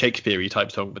do a Shakespeare-y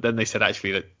type song, but then they said,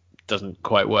 actually, that doesn't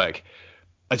quite work.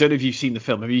 I don't know if you've seen the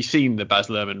film. Have you seen the Baz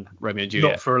Luhrmann Romeo and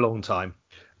Juliet? Not for a long time.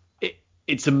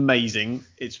 It's amazing.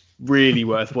 It's really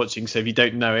worth watching. So if you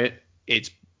don't know it,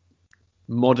 it's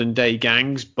modern day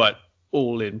gangs, but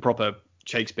all in proper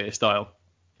Shakespeare style.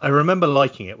 I remember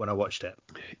liking it when I watched it.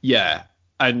 Yeah.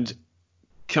 And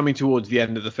coming towards the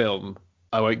end of the film,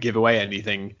 I won't give away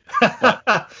anything.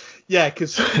 Yeah,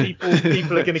 because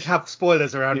people are going to have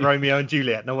spoilers around Romeo and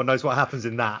Juliet. No one knows what happens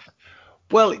in that.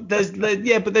 Well, there's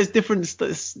different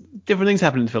things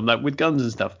happening in the film, like with guns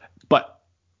and stuff. But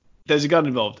there's a gun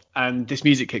involved, and this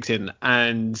music kicks in,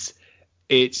 and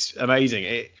it's amazing.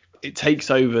 It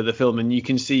takes over the film, and you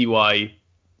can see why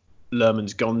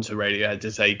Luhrmann's gone to Radiohead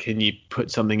to say, can you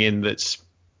put something in that's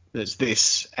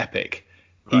this epic?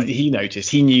 Right. He noticed,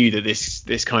 he knew that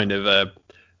this kind of a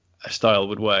style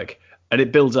would work, and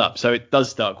it builds up. So it does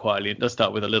start quietly. It does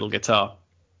start with a little guitar,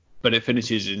 but it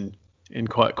finishes in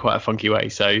quite a funky way.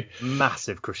 So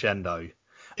massive crescendo.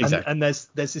 Exactly. And there's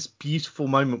this beautiful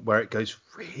moment where it goes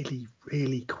really,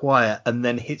 really quiet and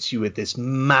then hits you with this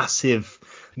massive,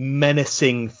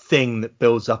 menacing thing that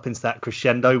builds up into that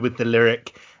crescendo with the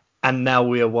lyric, and now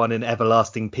we are one in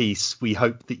everlasting peace. We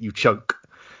hope that you choke.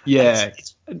 Yeah,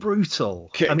 It's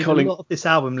brutal. C- I mean, Colin- a lot of this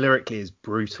album lyrically is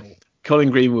brutal.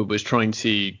 Colin Greenwood was trying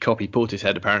to copy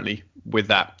Portishead apparently with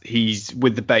that. He's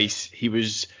with the bass. He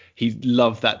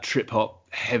loved that trip hop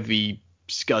heavy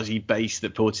scuzzy bass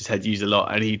that Portishead used a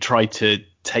lot, and he tried to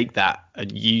take that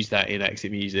and use that in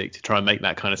Exit Music to try and make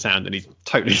that kind of sound, and he's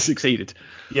totally succeeded.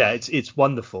 Yeah, it's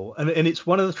wonderful, and it's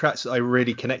one of the tracks that I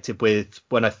really connected with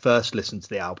when I first listened to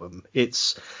the album.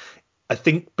 I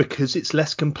think because it's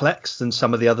less complex than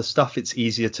some of the other stuff, it's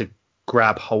easier to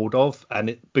grab hold of,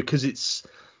 and because it's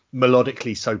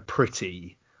melodically so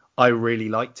pretty, I really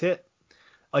liked it.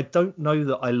 I don't know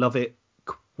that I love it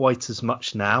quite as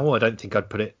much now. I don't think I'd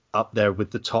put it up there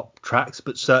with the top tracks,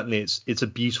 but certainly it's a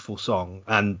beautiful song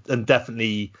and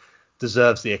definitely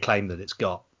deserves the acclaim that it's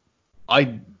got.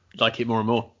 I like it more and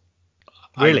more.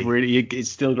 Really? It's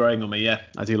still growing on me. Yeah,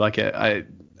 I do like it.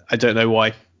 I don't know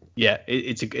why. Yeah,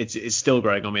 it's still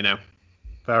growing on me now.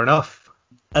 Fair enough.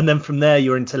 And then from there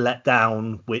you're into Let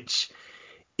Down, which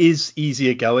is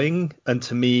easier going, and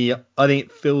to me I think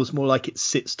it feels more like it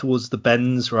sits towards the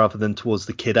Bends rather than towards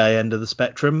the Kid A end of the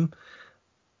spectrum.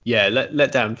 Yeah,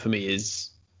 let down for me is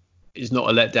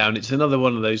not a letdown. It's another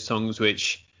one of those songs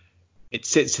which it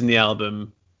sits in the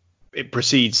album. It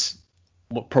precedes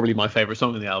probably my favorite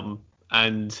song in the album,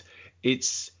 and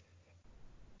it's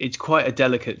quite a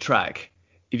delicate track.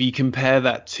 If you compare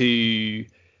that to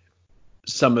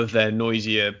some of their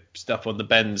noisier stuff on the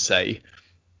Bends, say,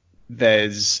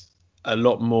 there's a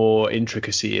lot more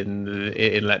intricacy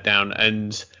in Let Down,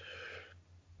 and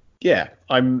yeah,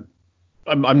 I'm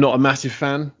not a massive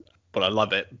fan, but I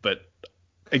love it. But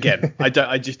again, I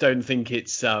just don't think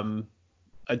it's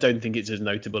as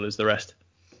notable as the rest.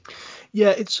 Yeah,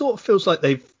 it sort of feels like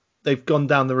they've gone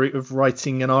down the route of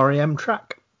writing an REM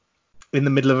track in the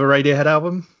middle of a Radiohead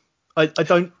album. I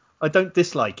don't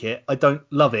dislike it. I don't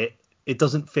love it. It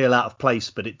doesn't feel out of place,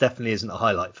 but it definitely isn't a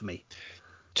highlight for me.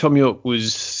 Tom York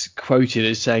was quoted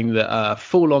as saying that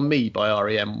Fall on Me by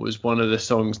REM was one of the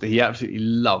songs that he absolutely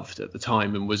loved at the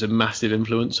time and was a massive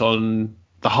influence on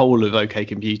the whole of OK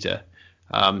Computer.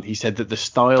 He said that the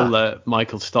style that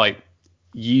Michael Stipe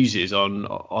uses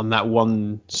on that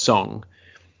one song,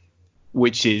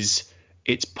 which is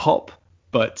it's pop,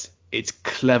 but it's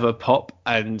clever pop,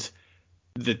 and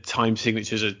the time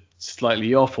signatures are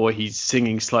slightly off, or he's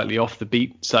singing slightly off the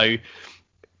beat. So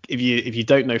if you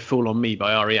don't know Fall on Me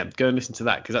by REM, go and listen to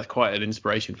that, because that's quite an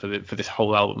inspiration for this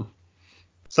whole album.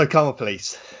 So Karma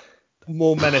Police,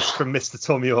 more menace from Mr.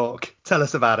 Tom York. Tell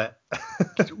us about it.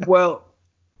 Well,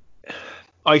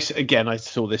 I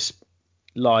saw this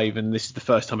live, and this is the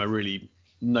first time I really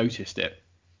noticed it,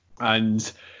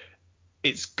 and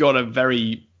it's got a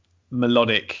very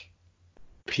melodic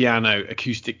piano,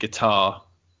 acoustic guitar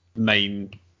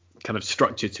main kind of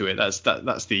structure to it. That's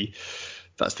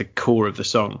the core of the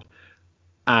song,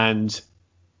 and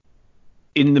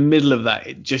in the middle of that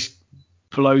it just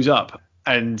blows up,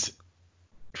 and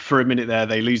for a minute there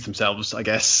they lose themselves, I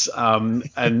guess,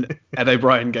 and Ed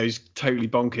O'Brien goes totally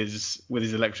bonkers with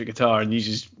his electric guitar and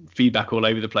uses feedback all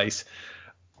over the place.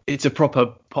 It's a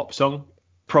proper pop song,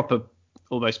 proper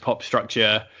almost pop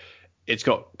structure. It's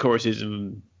got choruses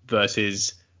and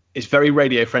verses. It's very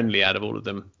radio friendly out of all of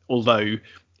them, although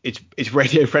it's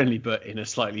radio friendly but in a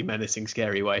slightly menacing,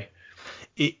 scary way.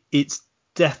 It's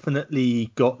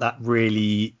definitely got that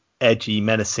really edgy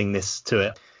menacingness to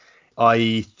it.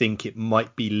 I think it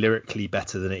might be lyrically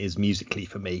better than it is musically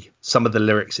for me. Some of the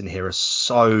lyrics in here are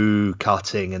so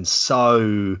cutting and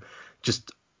so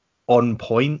just on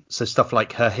point. So stuff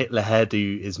like her Hitler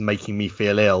hairdo is making me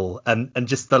feel ill, and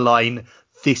just the line,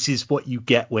 "This is what you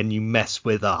get when you mess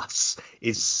with us,"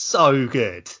 is so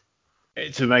good.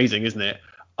 It's amazing, isn't it?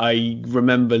 I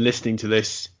remember listening to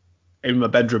this in my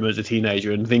bedroom as a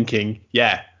teenager and thinking,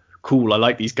 yeah, cool, I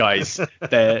like these guys.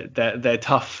 They're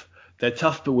tough. They're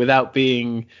tough, but without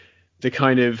being the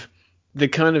kind of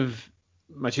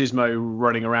machismo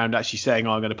running around actually saying,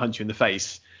 "Oh, I'm going to punch you in the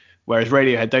face." Whereas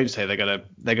Radiohead don't say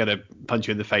they're gonna punch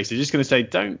you in the face. They're just going to say,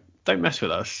 don't mess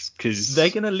with us, because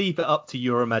they're going to leave it up to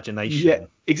your imagination. Yeah,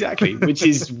 exactly. Which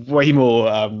is way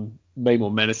more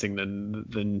menacing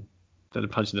than a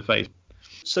punch in the face.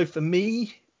 So for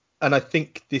me, and I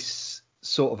think this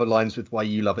sort of aligns with why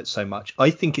you love it so much, I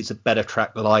think it's a better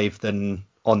track live than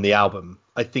on the album.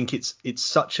 I think it's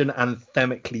such an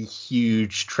anthemically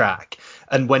huge track,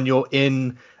 and when you're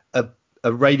in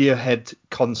a Radiohead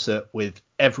concert with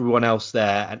everyone else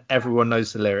there and everyone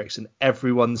knows the lyrics and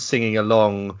everyone's singing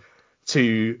along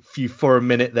to For a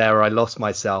Minute There I Lost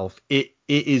Myself, it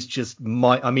is just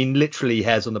literally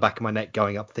hairs on the back of my neck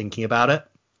going up thinking about it.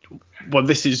 Well,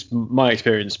 this is my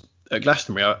experience at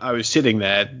Glastonbury. I was sitting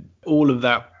there, all of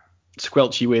that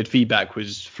squelchy weird feedback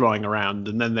was flying around,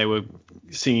 and then they were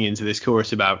singing into this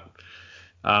chorus about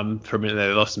for a minute they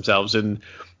lost themselves, and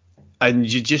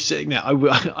you're just sitting there.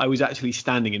 I was actually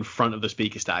standing in front of the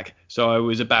speaker stack, so I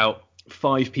was about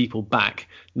 5 people back.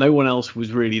 No one else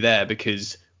was really there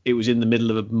because it was in the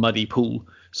middle of a muddy pool.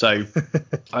 So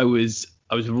I was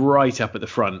right up at the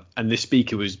front, and this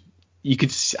speaker was, you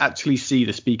could actually see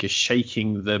the speaker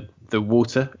shaking the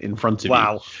water in front of you.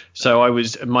 Wow. So I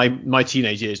was, my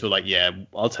teenage years were like, yeah,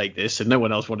 I'll take this, and no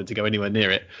one else wanted to go anywhere near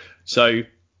it. So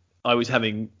I was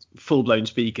having full blown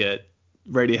speaker.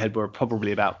 Radiohead were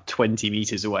probably about 20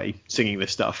 meters away singing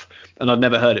this stuff, and I'd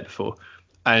never heard it before.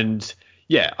 And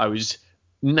yeah, I was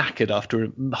knackered after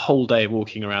a whole day of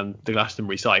walking around the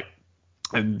Glastonbury site,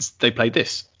 and they played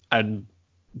this, and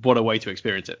what a way to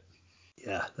experience it.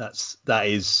 Yeah, that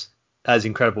is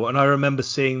incredible. And I remember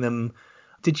seeing them.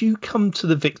 Did you come to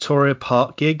the Victoria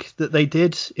Park gig that they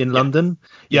did in London?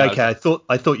 Yeah, okay.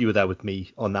 I thought you were there with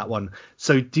me on that one.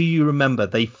 So do you remember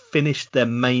they finished their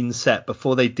main set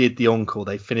before they did the encore?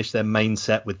 They finished their main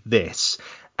set with this,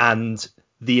 and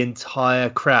the entire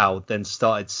crowd then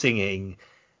started singing.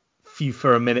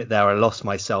 For a minute there, I lost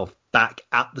myself. Back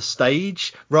at the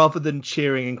stage, rather than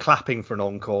cheering and clapping for an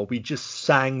encore, we just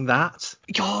sang that.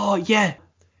 Oh yeah,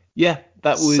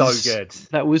 that was so good.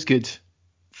 That was good.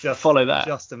 Just follow that.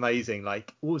 Just amazing.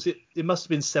 Like, what was it? It must have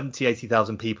been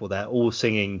 70,000-80,000 people there, all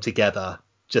singing together.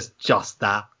 Just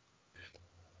that.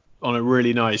 On a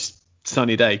really nice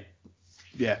sunny day.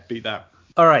 Yeah, beat that.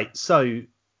 All right, so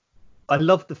I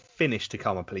love the finish to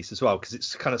Karma Police as well, because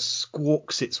it's kind of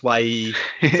squawks its way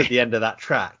to the end of that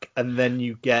track, and then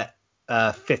you get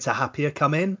Fitter Happier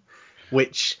come in,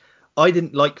 which I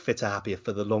didn't like Fitter Happier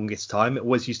for the longest time. It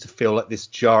always used to feel like this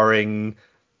jarring,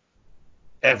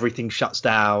 everything shuts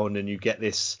down and you get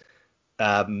this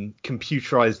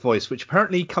computerized voice, which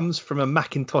apparently comes from a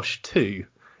Macintosh 2,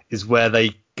 is where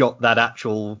they got that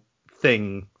actual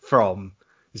thing from.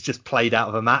 It's just played out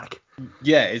of a Mac.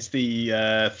 Yeah, it's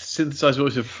the synthesized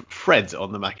voice of Fred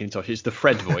on the Macintosh. It's the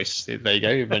Fred voice. There you go.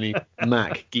 If any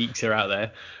Mac geeks are out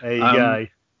there. There you go.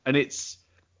 And it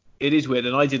is weird,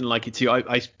 and I didn't like it too.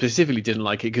 I specifically didn't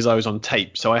like it because I was on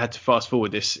tape, so I had to fast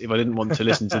forward this if I didn't want to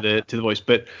listen to the voice.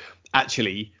 But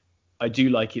actually, I do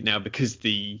like it now because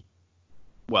they're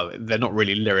not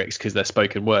really lyrics because they're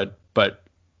spoken word, but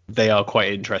they are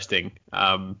quite interesting.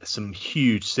 Some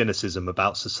huge cynicism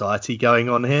about society going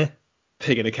on here.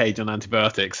 Pig in a cage on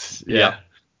antibiotics. Yeah.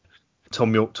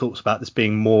 Thom Yorke talks about this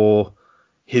being more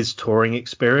his touring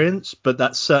experience, but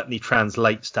that certainly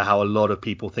translates to how a lot of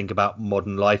people think about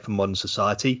modern life and modern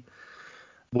society.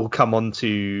 We'll come on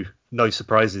to No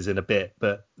Surprises in a bit,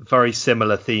 but very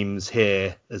similar themes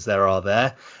here as there are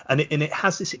there. And it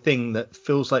has this thing that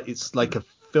feels like it's like a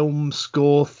film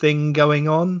score thing going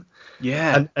on.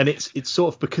 Yeah. And it's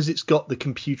sort of, because it's got the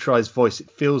computerized voice, it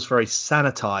feels very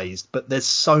sanitized, but there's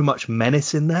so much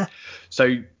menace in there.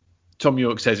 So Thom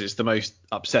Yorke says it's the most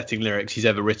upsetting lyrics he's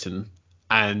ever written.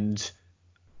 And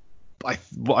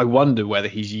I wonder whether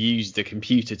he's used the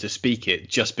computer to speak it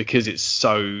just because it's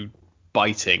so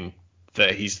biting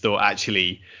that he's thought,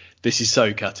 actually, this is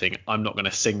so cutting. I'm not going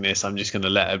to sing this. I'm just going to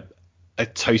let a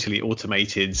totally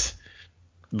automated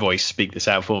voice speak this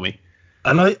out for me.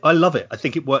 And I love it. I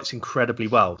think it works incredibly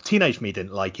well. Teenage me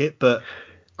didn't like it, but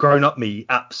grown up me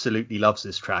absolutely loves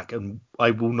this track, and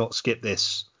I will not skip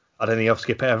this. I don't think I'll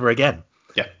skip it ever again.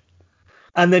 Yeah.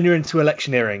 And then you're into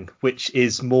Electioneering, which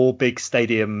is more big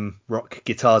stadium rock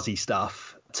guitarsy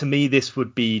stuff. To me, this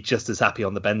would be just as happy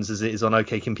on the bends as it is on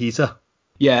OK Computer.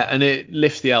 Yeah, and it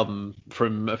lifts the album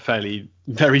from a very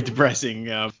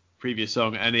depressing previous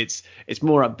song, and it's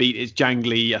more upbeat. It's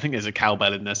jangly. I think there's a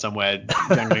cowbell in there somewhere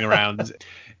jangling around.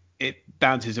 It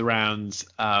bounces around.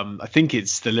 I think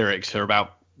it's the lyrics are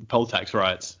about poll tax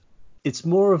riots. It's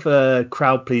more of a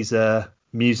crowd pleaser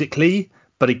musically,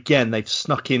 but again, they've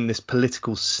snuck in this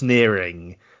political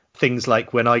sneering. Things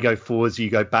like when I go forwards,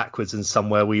 you go backwards, and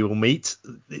somewhere we will meet.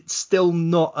 It's still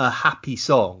not a happy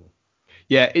song.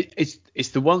 Yeah, it's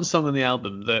the one song on the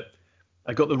album that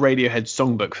I got the Radiohead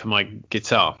songbook for my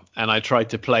guitar, and I tried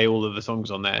to play all of the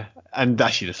songs on there. And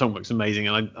actually, the songbook's amazing,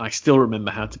 and I still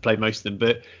remember how to play most of them.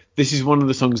 But this is one of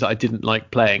the songs that I didn't like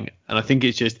playing, and I think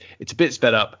it's a bit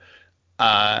sped up,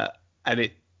 and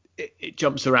it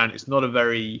jumps around. It's not a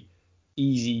very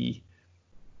easy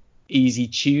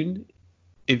tune,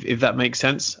 if that makes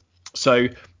sense. So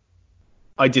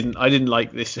I didn't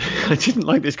like this. I didn't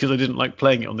like this because I didn't like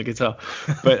playing it on the guitar,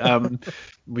 but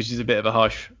which is a bit of a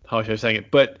harsh way of saying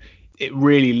it. But it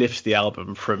really lifts the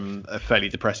album from a fairly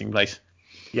depressing place.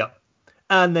 Yep.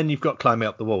 And then you've got Climbing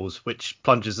Up the Walls, which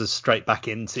plunges us straight back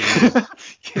into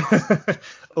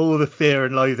all the fear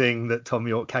and loathing that Tom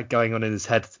York had going on in his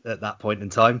head at that point in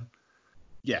time.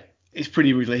 Yeah, it's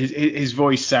pretty brutal. His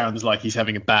voice sounds like he's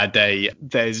having a bad day.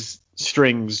 There's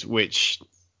strings which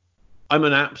I'm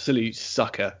an absolute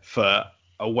sucker for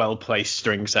a well-placed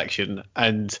string section,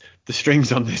 and the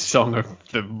strings on this song are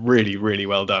really, really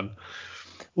well done.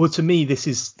 Well, to me, this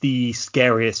is the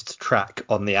scariest track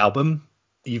on the album.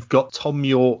 You've got Tom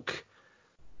York,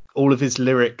 all of his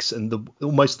lyrics and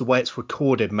almost the way it's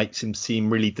recorded makes him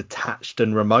seem really detached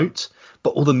and remote,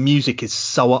 but all the music is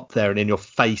so up there and in your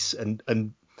face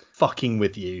and fucking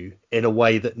with you in a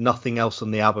way that nothing else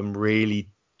on the album really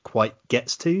quite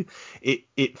gets to.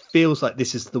 It feels like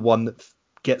this is the one that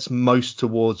gets most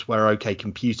towards where OK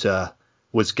Computer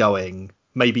was going.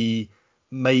 Maybe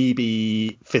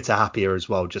Fitter Happier as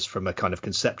well, just from a kind of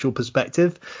conceptual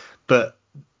perspective. But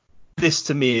this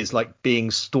to me is like being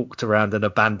stalked around an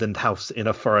abandoned house in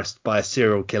a forest by a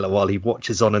serial killer while he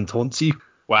watches on and taunts you.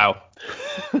 Wow.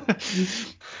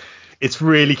 It's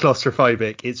really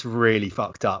claustrophobic. It's really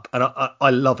fucked up. And I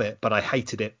love it, but I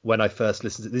hated it when I first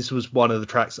listened to it. This was one of the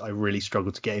tracks I really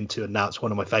struggled to get into, and now it's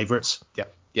one of my favourites.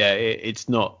 Yeah, it's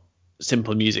not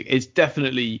simple music. It's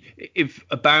definitely, if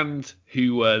a band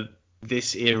who were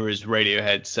this era's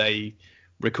Radiohead, say,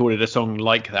 recorded a song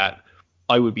like that,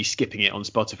 I would be skipping it on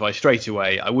Spotify straight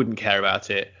away. I wouldn't care about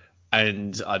it,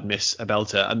 and I'd miss a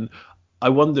belter. And I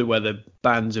wonder whether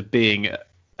bands are being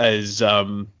as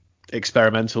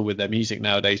experimental with their music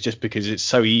nowadays, just because it's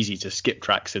so easy to skip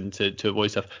tracks and to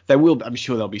avoid stuff. I'm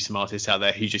sure there'll be some artists out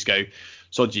there who just go,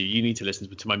 sod you need to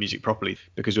listen to my music properly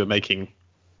because we're making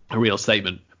a real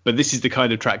statement. But this is the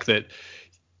kind of track that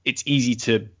it's easy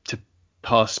to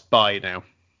pass by now.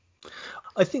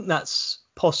 I think that's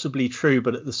possibly true,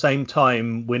 but at the same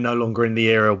time, we're no longer in the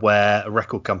era where a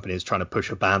record company is trying to push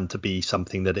a band to be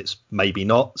something that it's maybe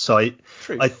not. So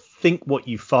I think what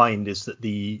you find is that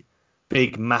the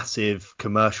big, massive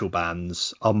commercial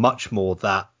bands are much more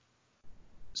that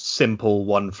simple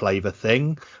one flavor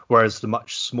thing, whereas the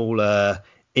much smaller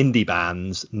indie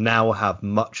bands now have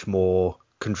much more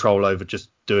control over just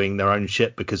doing their own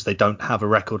shit because they don't have a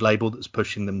record label that's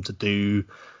pushing them to do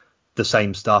the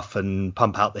same stuff and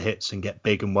pump out the hits and get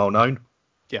big and well known.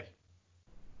 Yeah.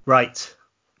 Right.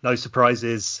 No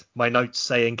surprises. My notes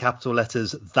say in capital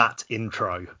letters, that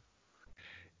intro.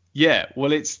 Yeah.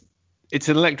 Well, it's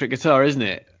an electric guitar, isn't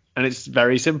it? And it's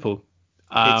very simple.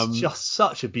 It's just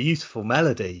such a beautiful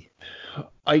melody.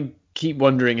 I keep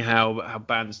wondering how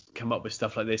bands come up with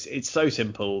stuff like this. It's so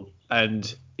simple, and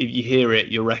if you hear it,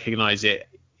 you'll recognize it.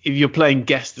 If you're playing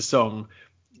Guess the Song,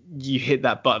 you hit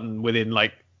that button within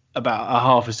like about a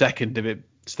half a second of it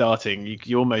starting.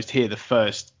 You almost hear the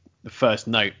first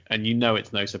note, and you know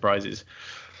it's No Surprises.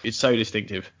 It's so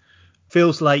distinctive.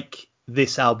 Feels like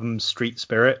this album's Street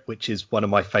Spirit, which is one of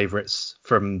my favorites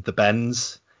from the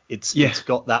Bends. It's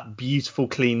got that beautiful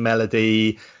clean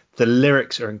melody. The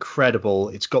lyrics are incredible.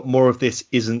 It's got more of this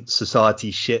isn't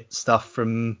society shit stuff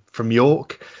from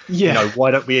York. Yeah. You know,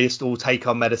 why don't we just all take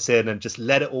our medicine and just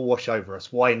let it all wash over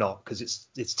us? Why not? Because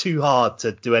it's too hard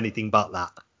to do anything but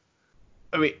that.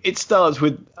 I mean, it starts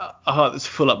with a heart that's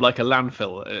full up like a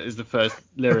landfill is the first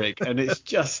lyric, and it's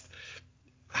just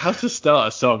how to start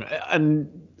a song.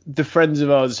 And the friends of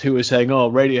ours who were saying,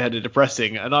 "Oh, Radiohead are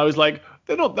depressing," and I was like,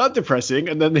 "They're not that depressing."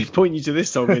 And then they point you to this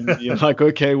song, and you're like,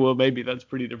 "Okay, well, maybe that's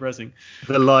pretty depressing."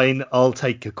 The line, "I'll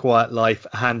take a quiet life,"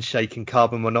 handshake and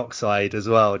carbon monoxide as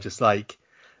well. Just like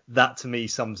that to me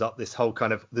sums up this whole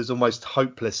kind of, there's almost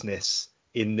hopelessness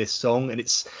in this song, and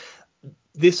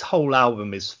this whole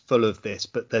album is full of this,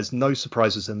 but there's No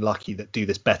Surprises and Lucky that do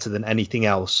this better than anything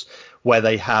else, where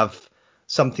they have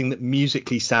something that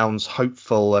musically sounds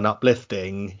hopeful and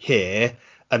uplifting here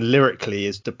and lyrically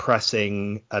is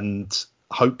depressing and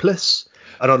hopeless.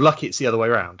 And on Lucky, it's the other way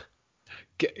around.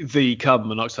 The carbon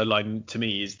monoxide line to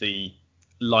me is the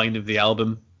line of the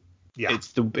album. Yeah.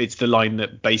 It's the line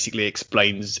that basically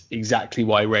explains exactly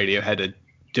why Radiohead are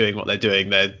doing what they're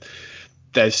doing.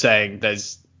 They're saying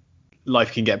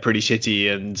life can get pretty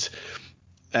shitty,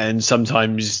 and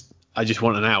sometimes I just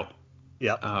want an out.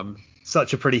 Yeah.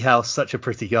 Such a pretty house, such a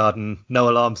pretty garden, no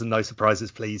alarms and no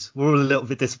surprises, please. We're all a little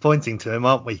bit disappointing to him,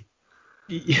 aren't we?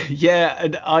 Yeah,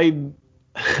 and I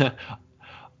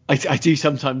do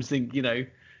sometimes think, you know,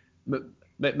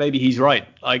 maybe he's right.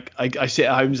 Like I sit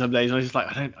at home some days and I'm just like,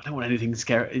 I don't want anything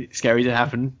scary to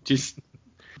happen. Just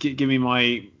give me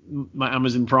my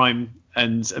Amazon Prime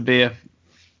and a beer.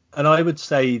 And I would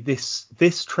say this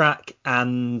track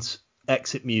and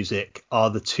Exit Music are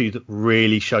the two that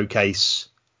really showcase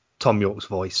Tom York's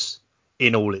voice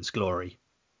in all its glory.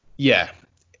 Yeah,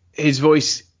 his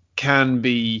voice can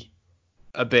be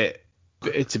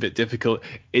it's a bit difficult.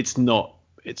 It's not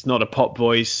a pop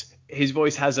voice. His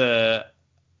voice has a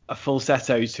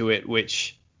falsetto to it,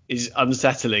 which is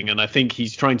unsettling, and I think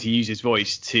he's trying to use his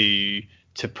voice to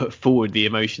put forward the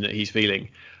emotion that he's feeling.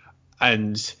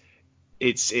 And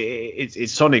it's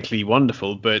sonically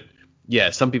wonderful, but yeah,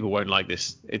 some people won't like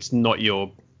this. It's not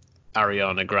your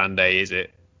Ariana Grande, is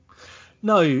it?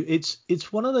 No,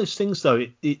 it's one of those things though.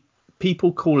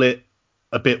 People call it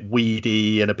a bit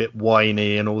weedy and a bit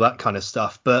whiny and all that kind of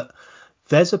stuff, but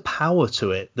there's a power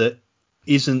to it that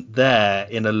isn't there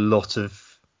in a lot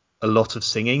of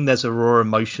singing. There's a raw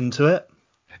emotion to it.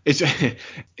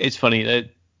 It's funny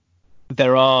that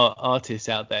there are artists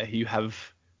out there who have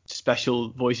special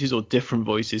voices or different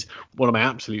voices. One of my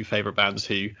absolute favorite bands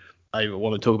who I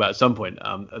want to talk about at some point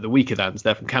are the Weakerthans.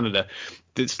 They're from Canada.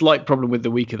 The slight problem with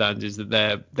the Weakerthans is that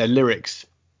their lyrics,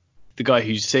 the guy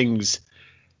who sings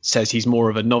says he's more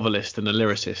of a novelist than a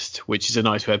lyricist, which is a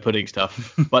nice way of putting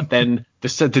stuff. But then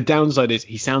the downside is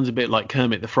he sounds a bit like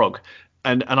Kermit the Frog.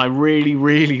 And I really,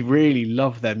 really, really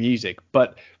love their music.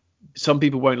 But some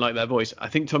people won't like their voice. I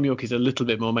think Thom Yorke is a little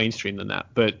bit more mainstream than that,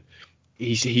 but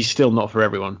he's still not for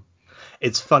everyone.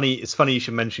 It's funny you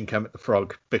should mention Kermit the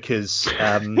Frog, because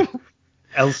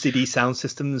LCD Sound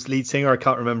System's lead singer, I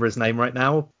can't remember his name right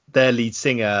now, their lead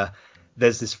singer,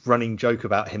 there's this running joke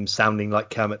about him sounding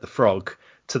like Kermit the Frog,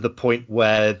 to the point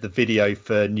where the video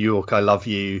for New York I Love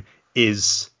You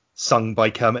is sung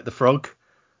by Kermit the Frog.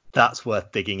 That's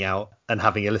worth digging out and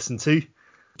having a listen to.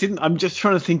 I'm just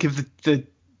trying to think of the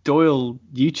Doyle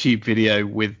YouTube video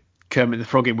with Kermit the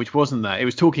Frog in, which wasn't that. It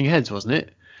was Talking Heads, wasn't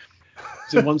it?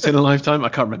 Is it Once in a Lifetime? I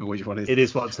can't remember which one it is. It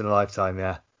is Once in a Lifetime,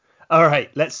 yeah. All right,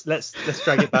 let's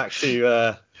drag it back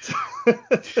to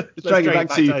drag it back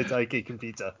to OK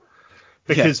Computer,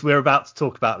 because we're about to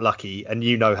talk about Lucky, and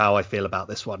you know how I feel about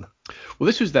this one. Well,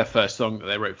 this was their first song that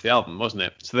they wrote for the album, wasn't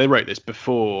it? So they wrote this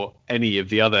before any of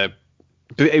the other.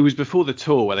 It was before the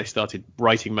tour where they started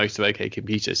writing most of OK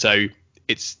Computer. So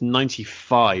it's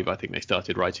 95, I think they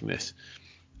started writing this,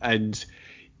 and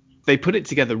they put it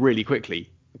together really quickly.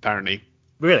 Apparently,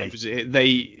 really,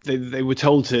 they were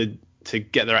told to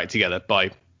get their act together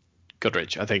by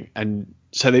Godrich, I think, and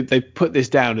so they put this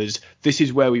down as, this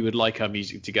is where we would like our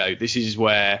music to go. This is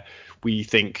where we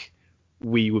think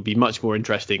we would be much more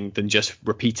interesting than just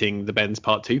repeating the Bends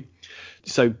Part 2.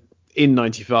 So in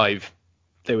 95,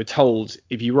 they were told,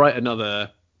 if you write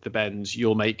another The Bends,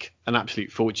 you'll make an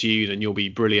absolute fortune and you'll be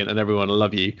brilliant and everyone will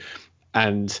love you.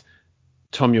 And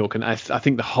Thom Yorke and I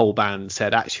think the whole band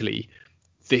said, actually,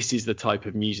 this is the type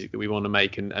of music that we want to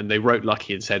make. And they wrote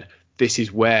Lucky and said, this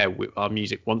is where our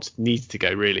music needs to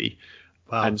go, really.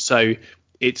 Wow. And so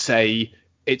it's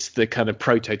the kind of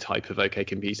prototype of OK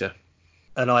Computer.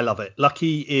 And I love it.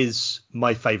 Lucky is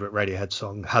my favourite Radiohead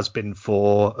song, has been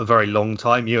for a very long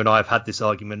time. You and I have had this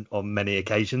argument on many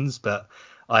occasions, but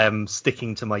I am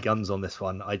sticking to my guns on this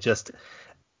one.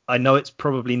 I know it's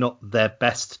probably not their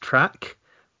best track,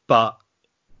 but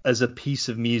as a piece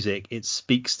of music, it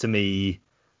speaks to me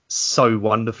so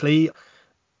wonderfully.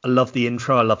 I love the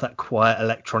intro. I love that quiet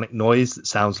electronic noise that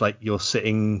sounds like you're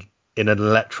sitting in an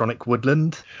electronic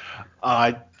woodland.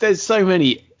 There's so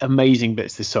many amazing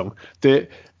bits to this song. The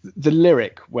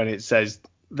lyric when it says,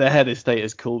 the head estate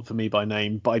has called for me by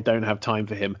name, but I don't have time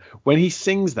for him. When he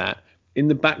sings that, in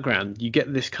the background, you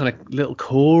get this kind of little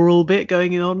choral bit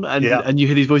going on, and you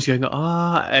hear his voice going,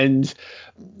 and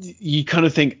you kind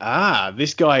of think,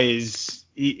 this guy is,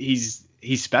 he's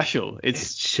special.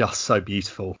 It's just so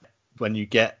beautiful. When you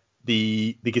get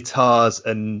the guitars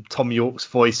and Thom Yorke's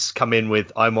voice come in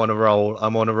with, I'm on a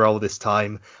roll this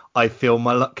time, I feel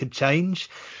my luck could change.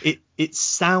 It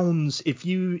sounds, if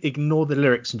you ignore the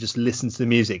lyrics and just listen to the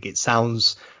music, it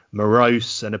sounds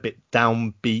morose and a bit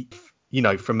downbeat,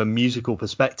 from a musical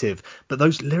perspective. But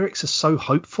those lyrics are so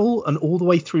hopeful, and all the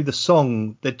way through the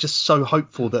song, they're just so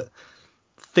hopeful that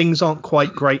things aren't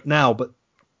quite great now, but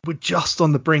we're just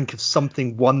on the brink of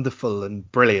something wonderful and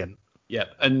brilliant. Yeah,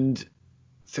 and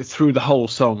so through the whole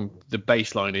song, the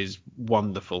bass line is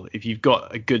wonderful. If you've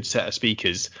got a good set of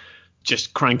speakers,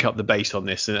 just crank up the bass on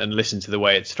this and listen to the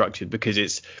way it's structured, because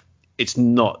it's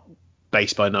not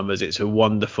bass by numbers. It's a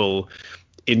wonderful,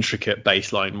 intricate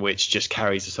bass line which just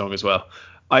carries the song as well.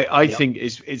 I think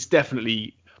it's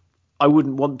definitely, I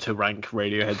wouldn't want to rank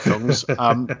Radiohead songs,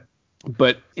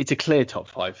 but it's a clear top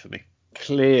 5 for me.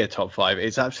 Clear top 5.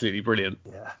 It's absolutely brilliant.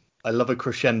 Yeah, I love a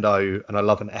crescendo and I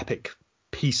love an epic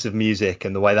piece of music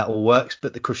and the way that all works,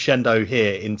 but the crescendo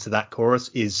here into that chorus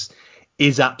is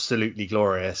absolutely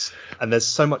glorious, and there's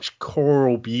so much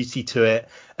choral beauty to it,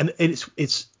 and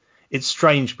it's it's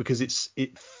strange because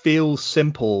it feels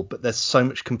simple, but there's so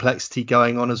much complexity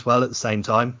going on as well at the same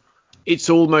time. It's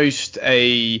almost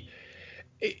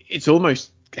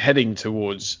heading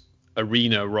towards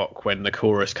arena rock when the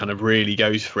chorus kind of really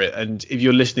goes for it. And if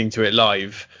you're listening to it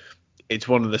live, it's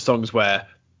one of the songs where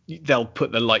they'll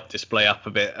put the light display up a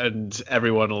bit and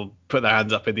everyone will put their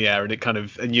hands up in the air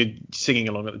and you're singing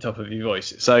along at the top of your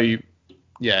voice. So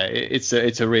yeah, it's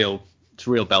a real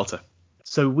belter.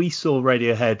 So we saw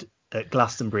Radiohead at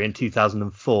Glastonbury in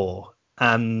 2004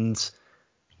 and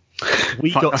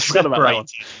we got separated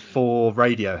for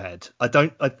Radiohead.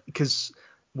 Because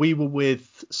we were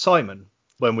with Simon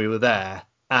when we were there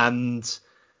and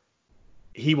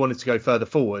he wanted to go further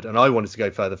forward and I wanted to go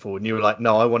further forward and you were like,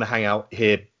 no, I want to hang out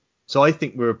here. So I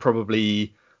think we were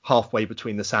probably halfway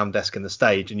between the sound desk and the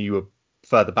stage and you were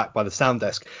further back by the sound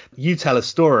desk. You tell a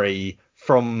story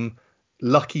from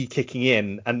Lucky kicking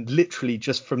in and literally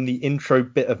just from the intro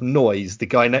bit of noise, the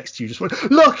guy next to you just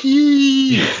went,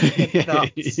 Lucky!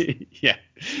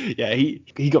 yeah,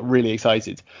 he got really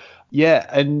excited. Yeah,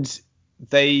 and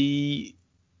they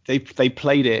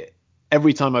played it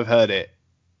every time I've heard it.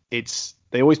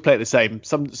 They always play it the same.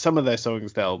 Some of their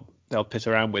songs they'll piss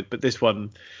around with, but this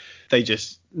one they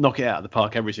just knock it out of the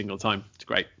park every single time. It's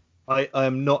great. I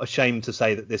am not ashamed to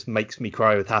say that this makes me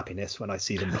cry with happiness when I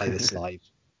see them play this live.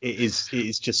 It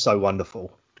is just so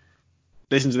wonderful.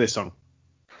 Listen to this song.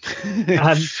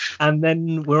 and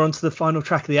then we're on to the final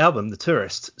track of the album, The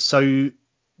Tourist. So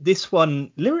this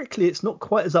one, lyrically, it's not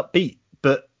quite as upbeat,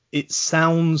 but it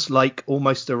sounds like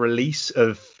almost a release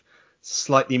of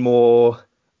slightly more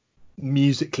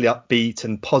musically upbeat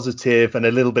and positive and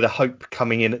a little bit of hope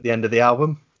coming in at the end of the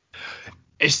album.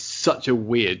 It's such a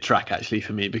weird track actually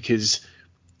for me because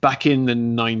back in the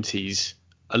 90s,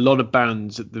 a lot of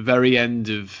bands at the very end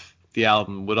of the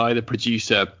album would either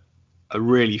produce a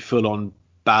really full-on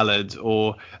ballad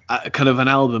or a kind of an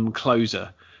album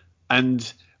closer.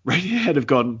 And Radiohead have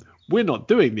gone, we're not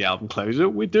doing the album closer.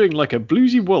 We're doing like a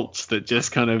bluesy waltz that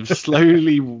just kind of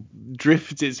slowly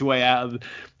drifts its way out of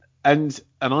and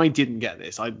I didn't get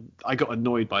this. I got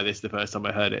annoyed by this the first time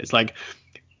I heard it. It's like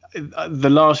the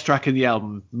last track in the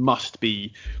album must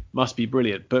be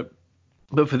brilliant, but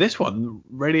for this one,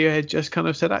 Radiohead just kind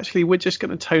of said, actually, we're just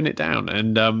going to tone it down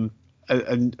and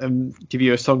give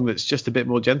you a song that's just a bit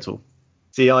more gentle.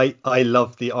 See, I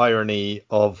love the irony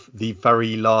of the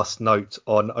very last note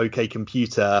on OK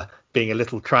Computer being a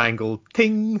little triangle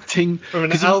ting ting from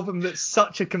an album that's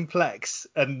such a complex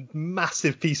and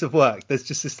massive piece of work. There's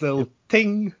just this little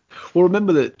ting. Well,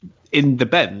 remember that in The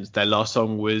Bends, their last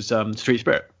song was Street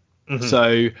Spirit.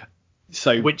 Mm-hmm.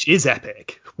 So which is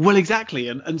epic. Well, exactly.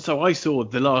 And so I saw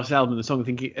the last album, the song,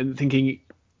 thinking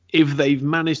if they've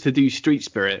managed to do Street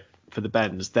Spirit for The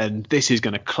Bends, then this is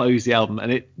going to close the album, and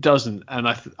it doesn't. And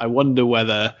I wonder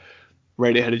whether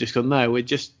Radiohead had just gone, no, we're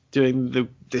just doing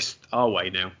this our way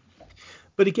now.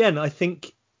 But again, I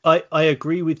think I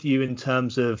agree with you in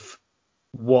terms of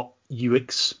what you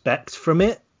expect from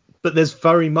it. But there's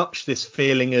very much this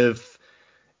feeling of,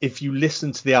 if you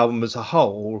listen to the album as a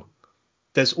whole,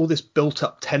 there's all this built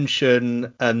up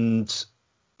tension and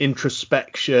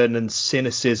introspection and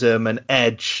cynicism and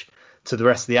edge to the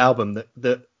rest of the album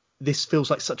that this feels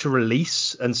like such a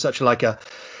release and such like a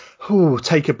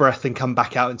take a breath and come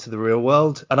back out into the real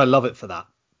world. And I love it for that.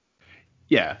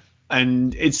 Yeah.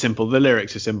 And it's simple. The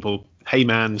lyrics are simple. Hey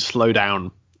man, slow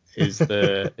down is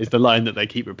the line that they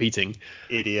keep repeating.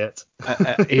 Idiot.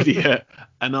 Idiot.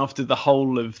 And after the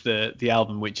whole of the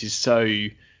album, which is so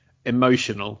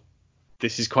emotional,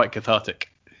 this is quite cathartic.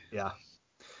 Yeah.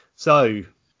 So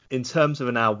in terms of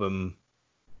an album,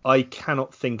 I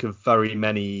cannot think of very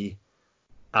many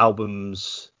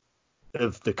albums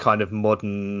of the kind of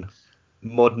modern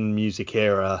music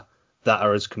era that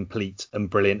are as complete and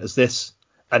brilliant as this.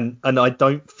 And I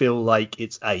don't feel like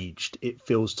it's aged. It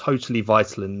feels totally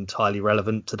vital and entirely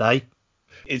relevant today.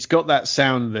 It's got that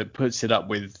sound that puts it up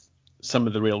with some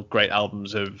of the real great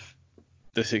albums of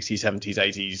the 60s, 70s,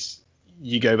 80s.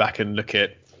 You go back and look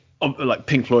at like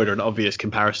Pink Floyd are an obvious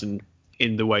comparison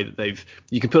in the way that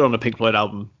you can put on a Pink Floyd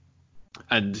album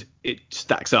and it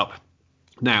stacks up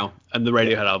now, and the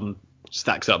Radiohead album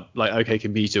stacks up like OK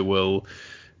Computer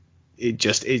it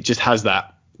just has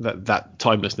that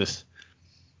timelessness.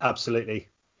 Absolutely.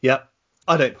 Yep.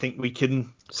 I don't think we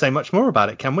can say much more about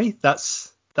it, can we?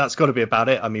 That's got to be about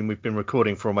it. I mean, we've been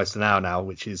recording for almost an hour now,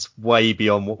 which is way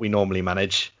beyond what we normally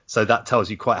manage. So that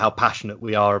tells you quite how passionate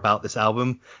we are about this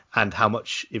album, and how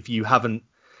much, if you haven't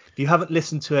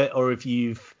listened to it, or if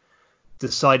you've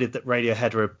decided that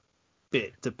Radiohead are a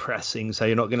bit depressing, so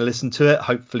you're not going to listen to it,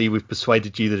 hopefully we've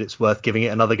persuaded you that it's worth giving it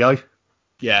another go.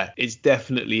 Yeah, it's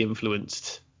definitely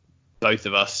influenced both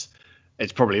of us.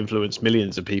 It's probably influenced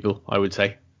millions of people, I would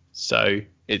say. So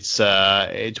it's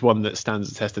one that stands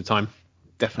the test of time.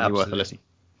 Definitely worth a listen.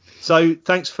 So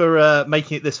thanks for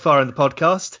making it this far in the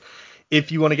podcast.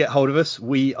 If you want to get hold of us,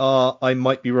 we are I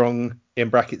Might Be Wrong in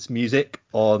brackets music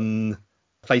on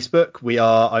Facebook. We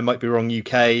are I Might Be Wrong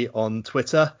UK on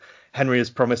Twitter. Henry has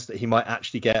promised that he might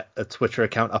actually get a Twitter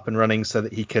account up and running so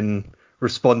that he can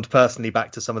respond personally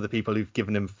back to some of the people who've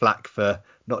given him flack for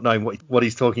not knowing what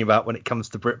he's talking about when it comes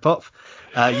to Britpop.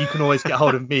 You can always get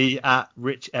hold of me at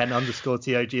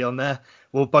richn_TOG on there.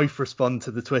 We'll both respond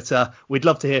to the Twitter. We'd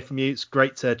love to hear from you. It's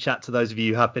great to chat to those of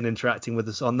you who have been interacting with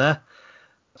us on there.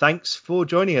 Thanks for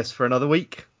joining us for another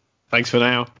week. Thanks for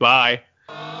now. Bye.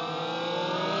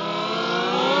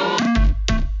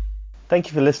 Thank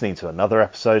you for listening to another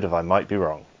episode of I Might Be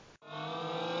Wrong.